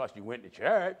Christ because you went to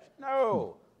church.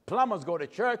 No. Plumbers go to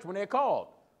church when they're called.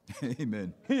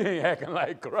 Amen. He ain't acting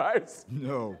like Christ.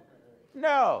 No.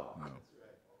 No.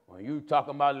 When you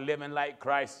talking about living like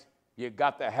Christ, you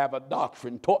got to have a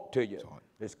doctrine taught to you.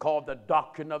 It's called the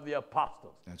doctrine of the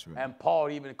apostles. That's right. And Paul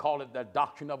even called it the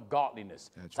doctrine of godliness.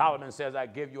 Solomon says, I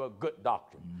give you a good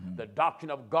doctrine. The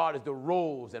doctrine of God is the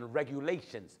rules and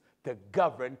regulations to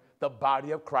govern the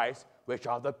body of Christ, which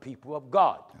are the people of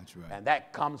God. That's right. And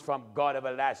that comes from God's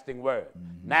everlasting word.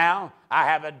 Now, I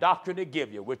have a doctrine to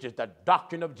give you, which is the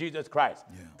doctrine of Jesus Christ,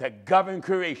 to govern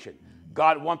creation.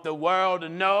 God wants the world to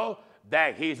know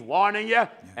that he's warning you,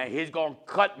 and he's going to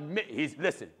cut.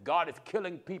 Listen, God is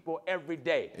killing people every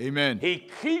day. Amen. He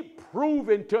keep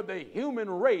proving to the human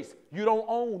race you don't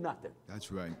own nothing. That's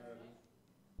right.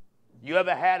 You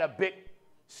ever had a big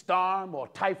storm or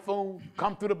typhoon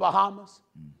come through the Bahamas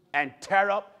and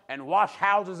tear up and wash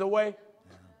houses away?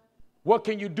 What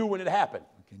can you do when it happened?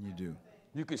 What can you do?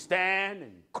 You can stand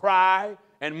and cry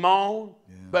and moan,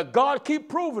 but God keep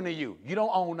proving to you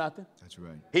don't own nothing. That's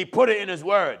right. He put it in his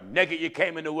word. Naked you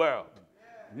came in the world.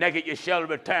 Naked you shall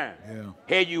return.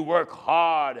 Here you work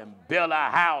hard and build a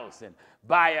house and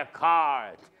buy a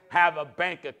car, have a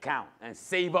bank account and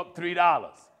save up $3.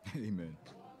 Amen.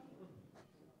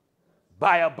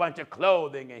 Buy a bunch of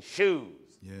clothing and shoes.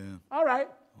 Yeah. All right.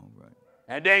 All right.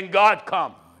 And then God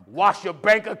come. Wash your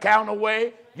bank account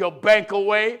away, your bank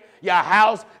away, your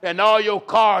house, and all your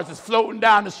cars is floating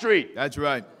down the street. That's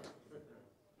right.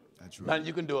 That's right. Nothing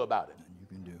you can do about it.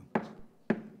 Nothing you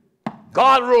can do.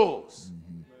 God rules.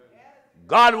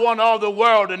 God wants all the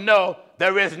world to know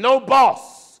there is no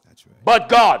boss but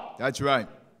God. That's right.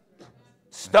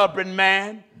 Stubborn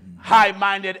man,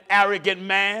 high-minded, arrogant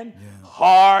man,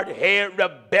 hard-headed,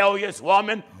 rebellious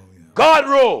woman. God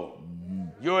rules.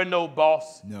 You're no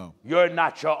boss. No. You're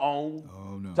not your own.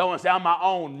 Oh, no. Someone say, I'm my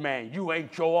own man. You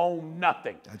ain't your own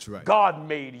nothing. That's right. God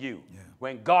made you. Yeah.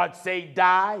 When God say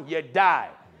die, you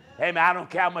die. Hey, man, I don't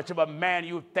care how much of a man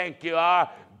you think you are.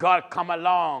 God come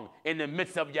along in the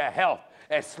midst of your health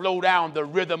and slow down the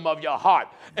rhythm of your heart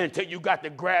until you got to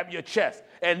grab your chest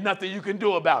and nothing you can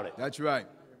do about it. That's right.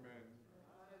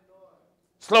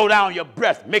 Slow down your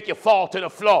breath, make you fall to the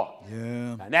floor.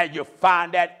 Yeah. And then you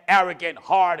find that arrogant,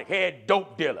 hard-headed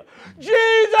dope dealer.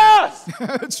 Jesus!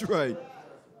 That's right.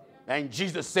 And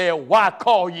Jesus said, why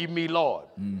call ye me Lord?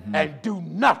 And do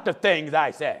not the things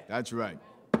I say. That's right.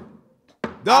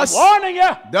 I'm warning you.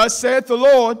 Thus saith the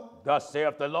Lord. Thus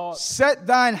saith the Lord. Set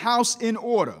thine house in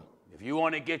order. If you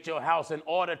want to get your house in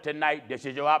order tonight, this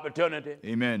is your opportunity.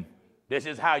 Amen. This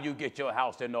is how you get your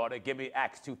house in order. Give me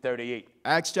Acts 2:38.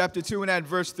 Acts chapter 2 and at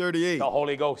verse 38. The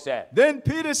Holy Ghost said. Then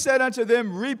Peter said unto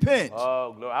them, repent.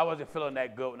 Oh, glory. I wasn't feeling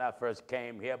that good when I first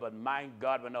came here, but my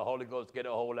God, when the Holy Ghost get a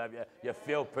hold of you, you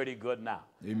feel pretty good now.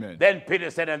 Amen. Then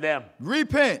Peter said unto them,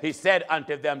 repent. He said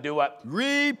unto them, do what?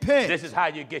 Repent. This is how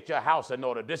you get your house in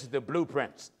order. This is the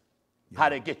blueprints. How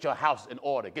to get your house in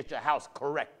order. Get your house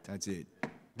correct. That's it.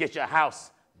 Get your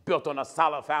house built on a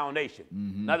solid foundation.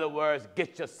 In other words,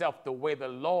 get yourself the way the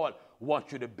Lord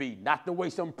wants you to be, not the way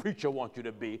some preacher wants you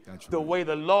to be, the way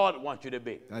the Lord wants you to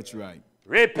be. That's right.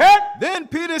 Repent. Then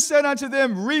Peter said unto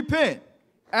them, repent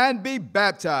and be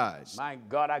baptized. My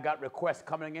God, I got requests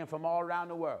coming in from all around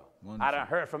the world. Wonderful. I done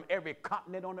heard from every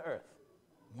continent on the earth.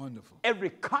 Wonderful.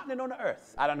 Every continent on the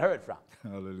earth I done heard from.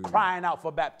 Hallelujah. Crying out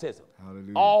for baptism.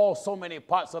 Hallelujah. All so many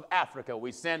parts of Africa.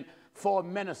 We send 4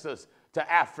 ministers to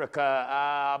Africa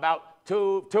about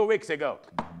two weeks ago.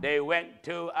 They went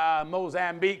to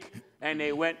Mozambique and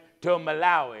they went to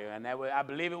Malawi. And I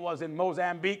believe it was in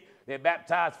Mozambique, they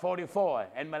baptized 44.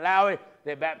 In Malawi,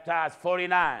 they baptized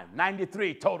 49.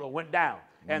 93 total went down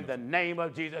in the name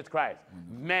of Jesus Christ.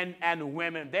 Men and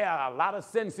women, there are a lot of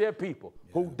sincere people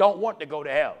who don't want to go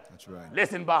to hell. That's right.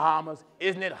 Listen, Bahamas,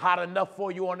 isn't it hot enough for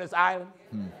you on this island?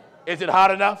 Is it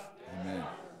hot enough? Amen.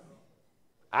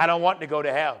 I don't want to go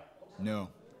to hell. No.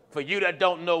 For you that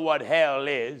don't know what hell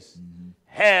is,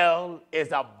 hell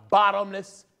is a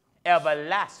bottomless,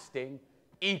 everlasting,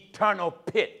 eternal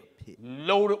pit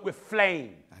loaded with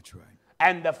flame. That's right.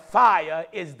 And the fire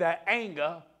is the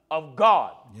anger of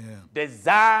God, Yeah.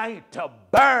 designed to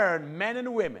burn men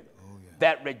and women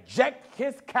that reject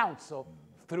his counsel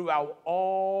throughout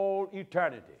all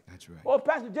eternity. That's right. Well,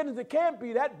 Pastor Jennings, it can't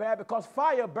be that bad because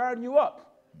fire burn you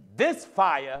up. This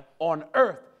fire on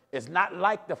earth is not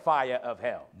like the fire of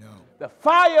hell. No. The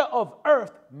fire of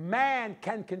earth, man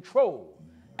can control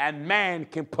and man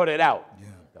can put it out. Yeah.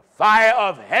 The fire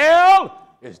of hell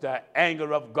is the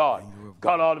anger of God.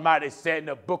 God Almighty said in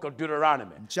the book of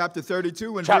Deuteronomy, chapter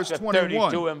 32 and verse 21. Chapter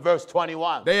 32 and verse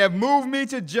 21. They have moved me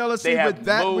to jealousy with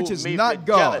that which is not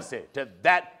God. Jealousy to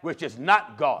that which is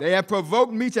not God. They have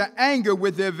provoked me to anger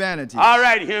with their vanity. All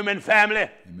right, human family.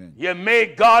 Amen. You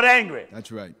made God angry.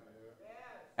 That's right.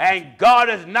 And God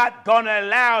is not going to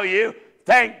allow you,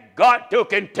 thank God, to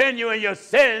continue in your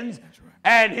sins. That's right.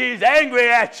 And he's angry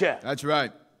at you. That's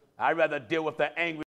right. I'd rather deal with the angry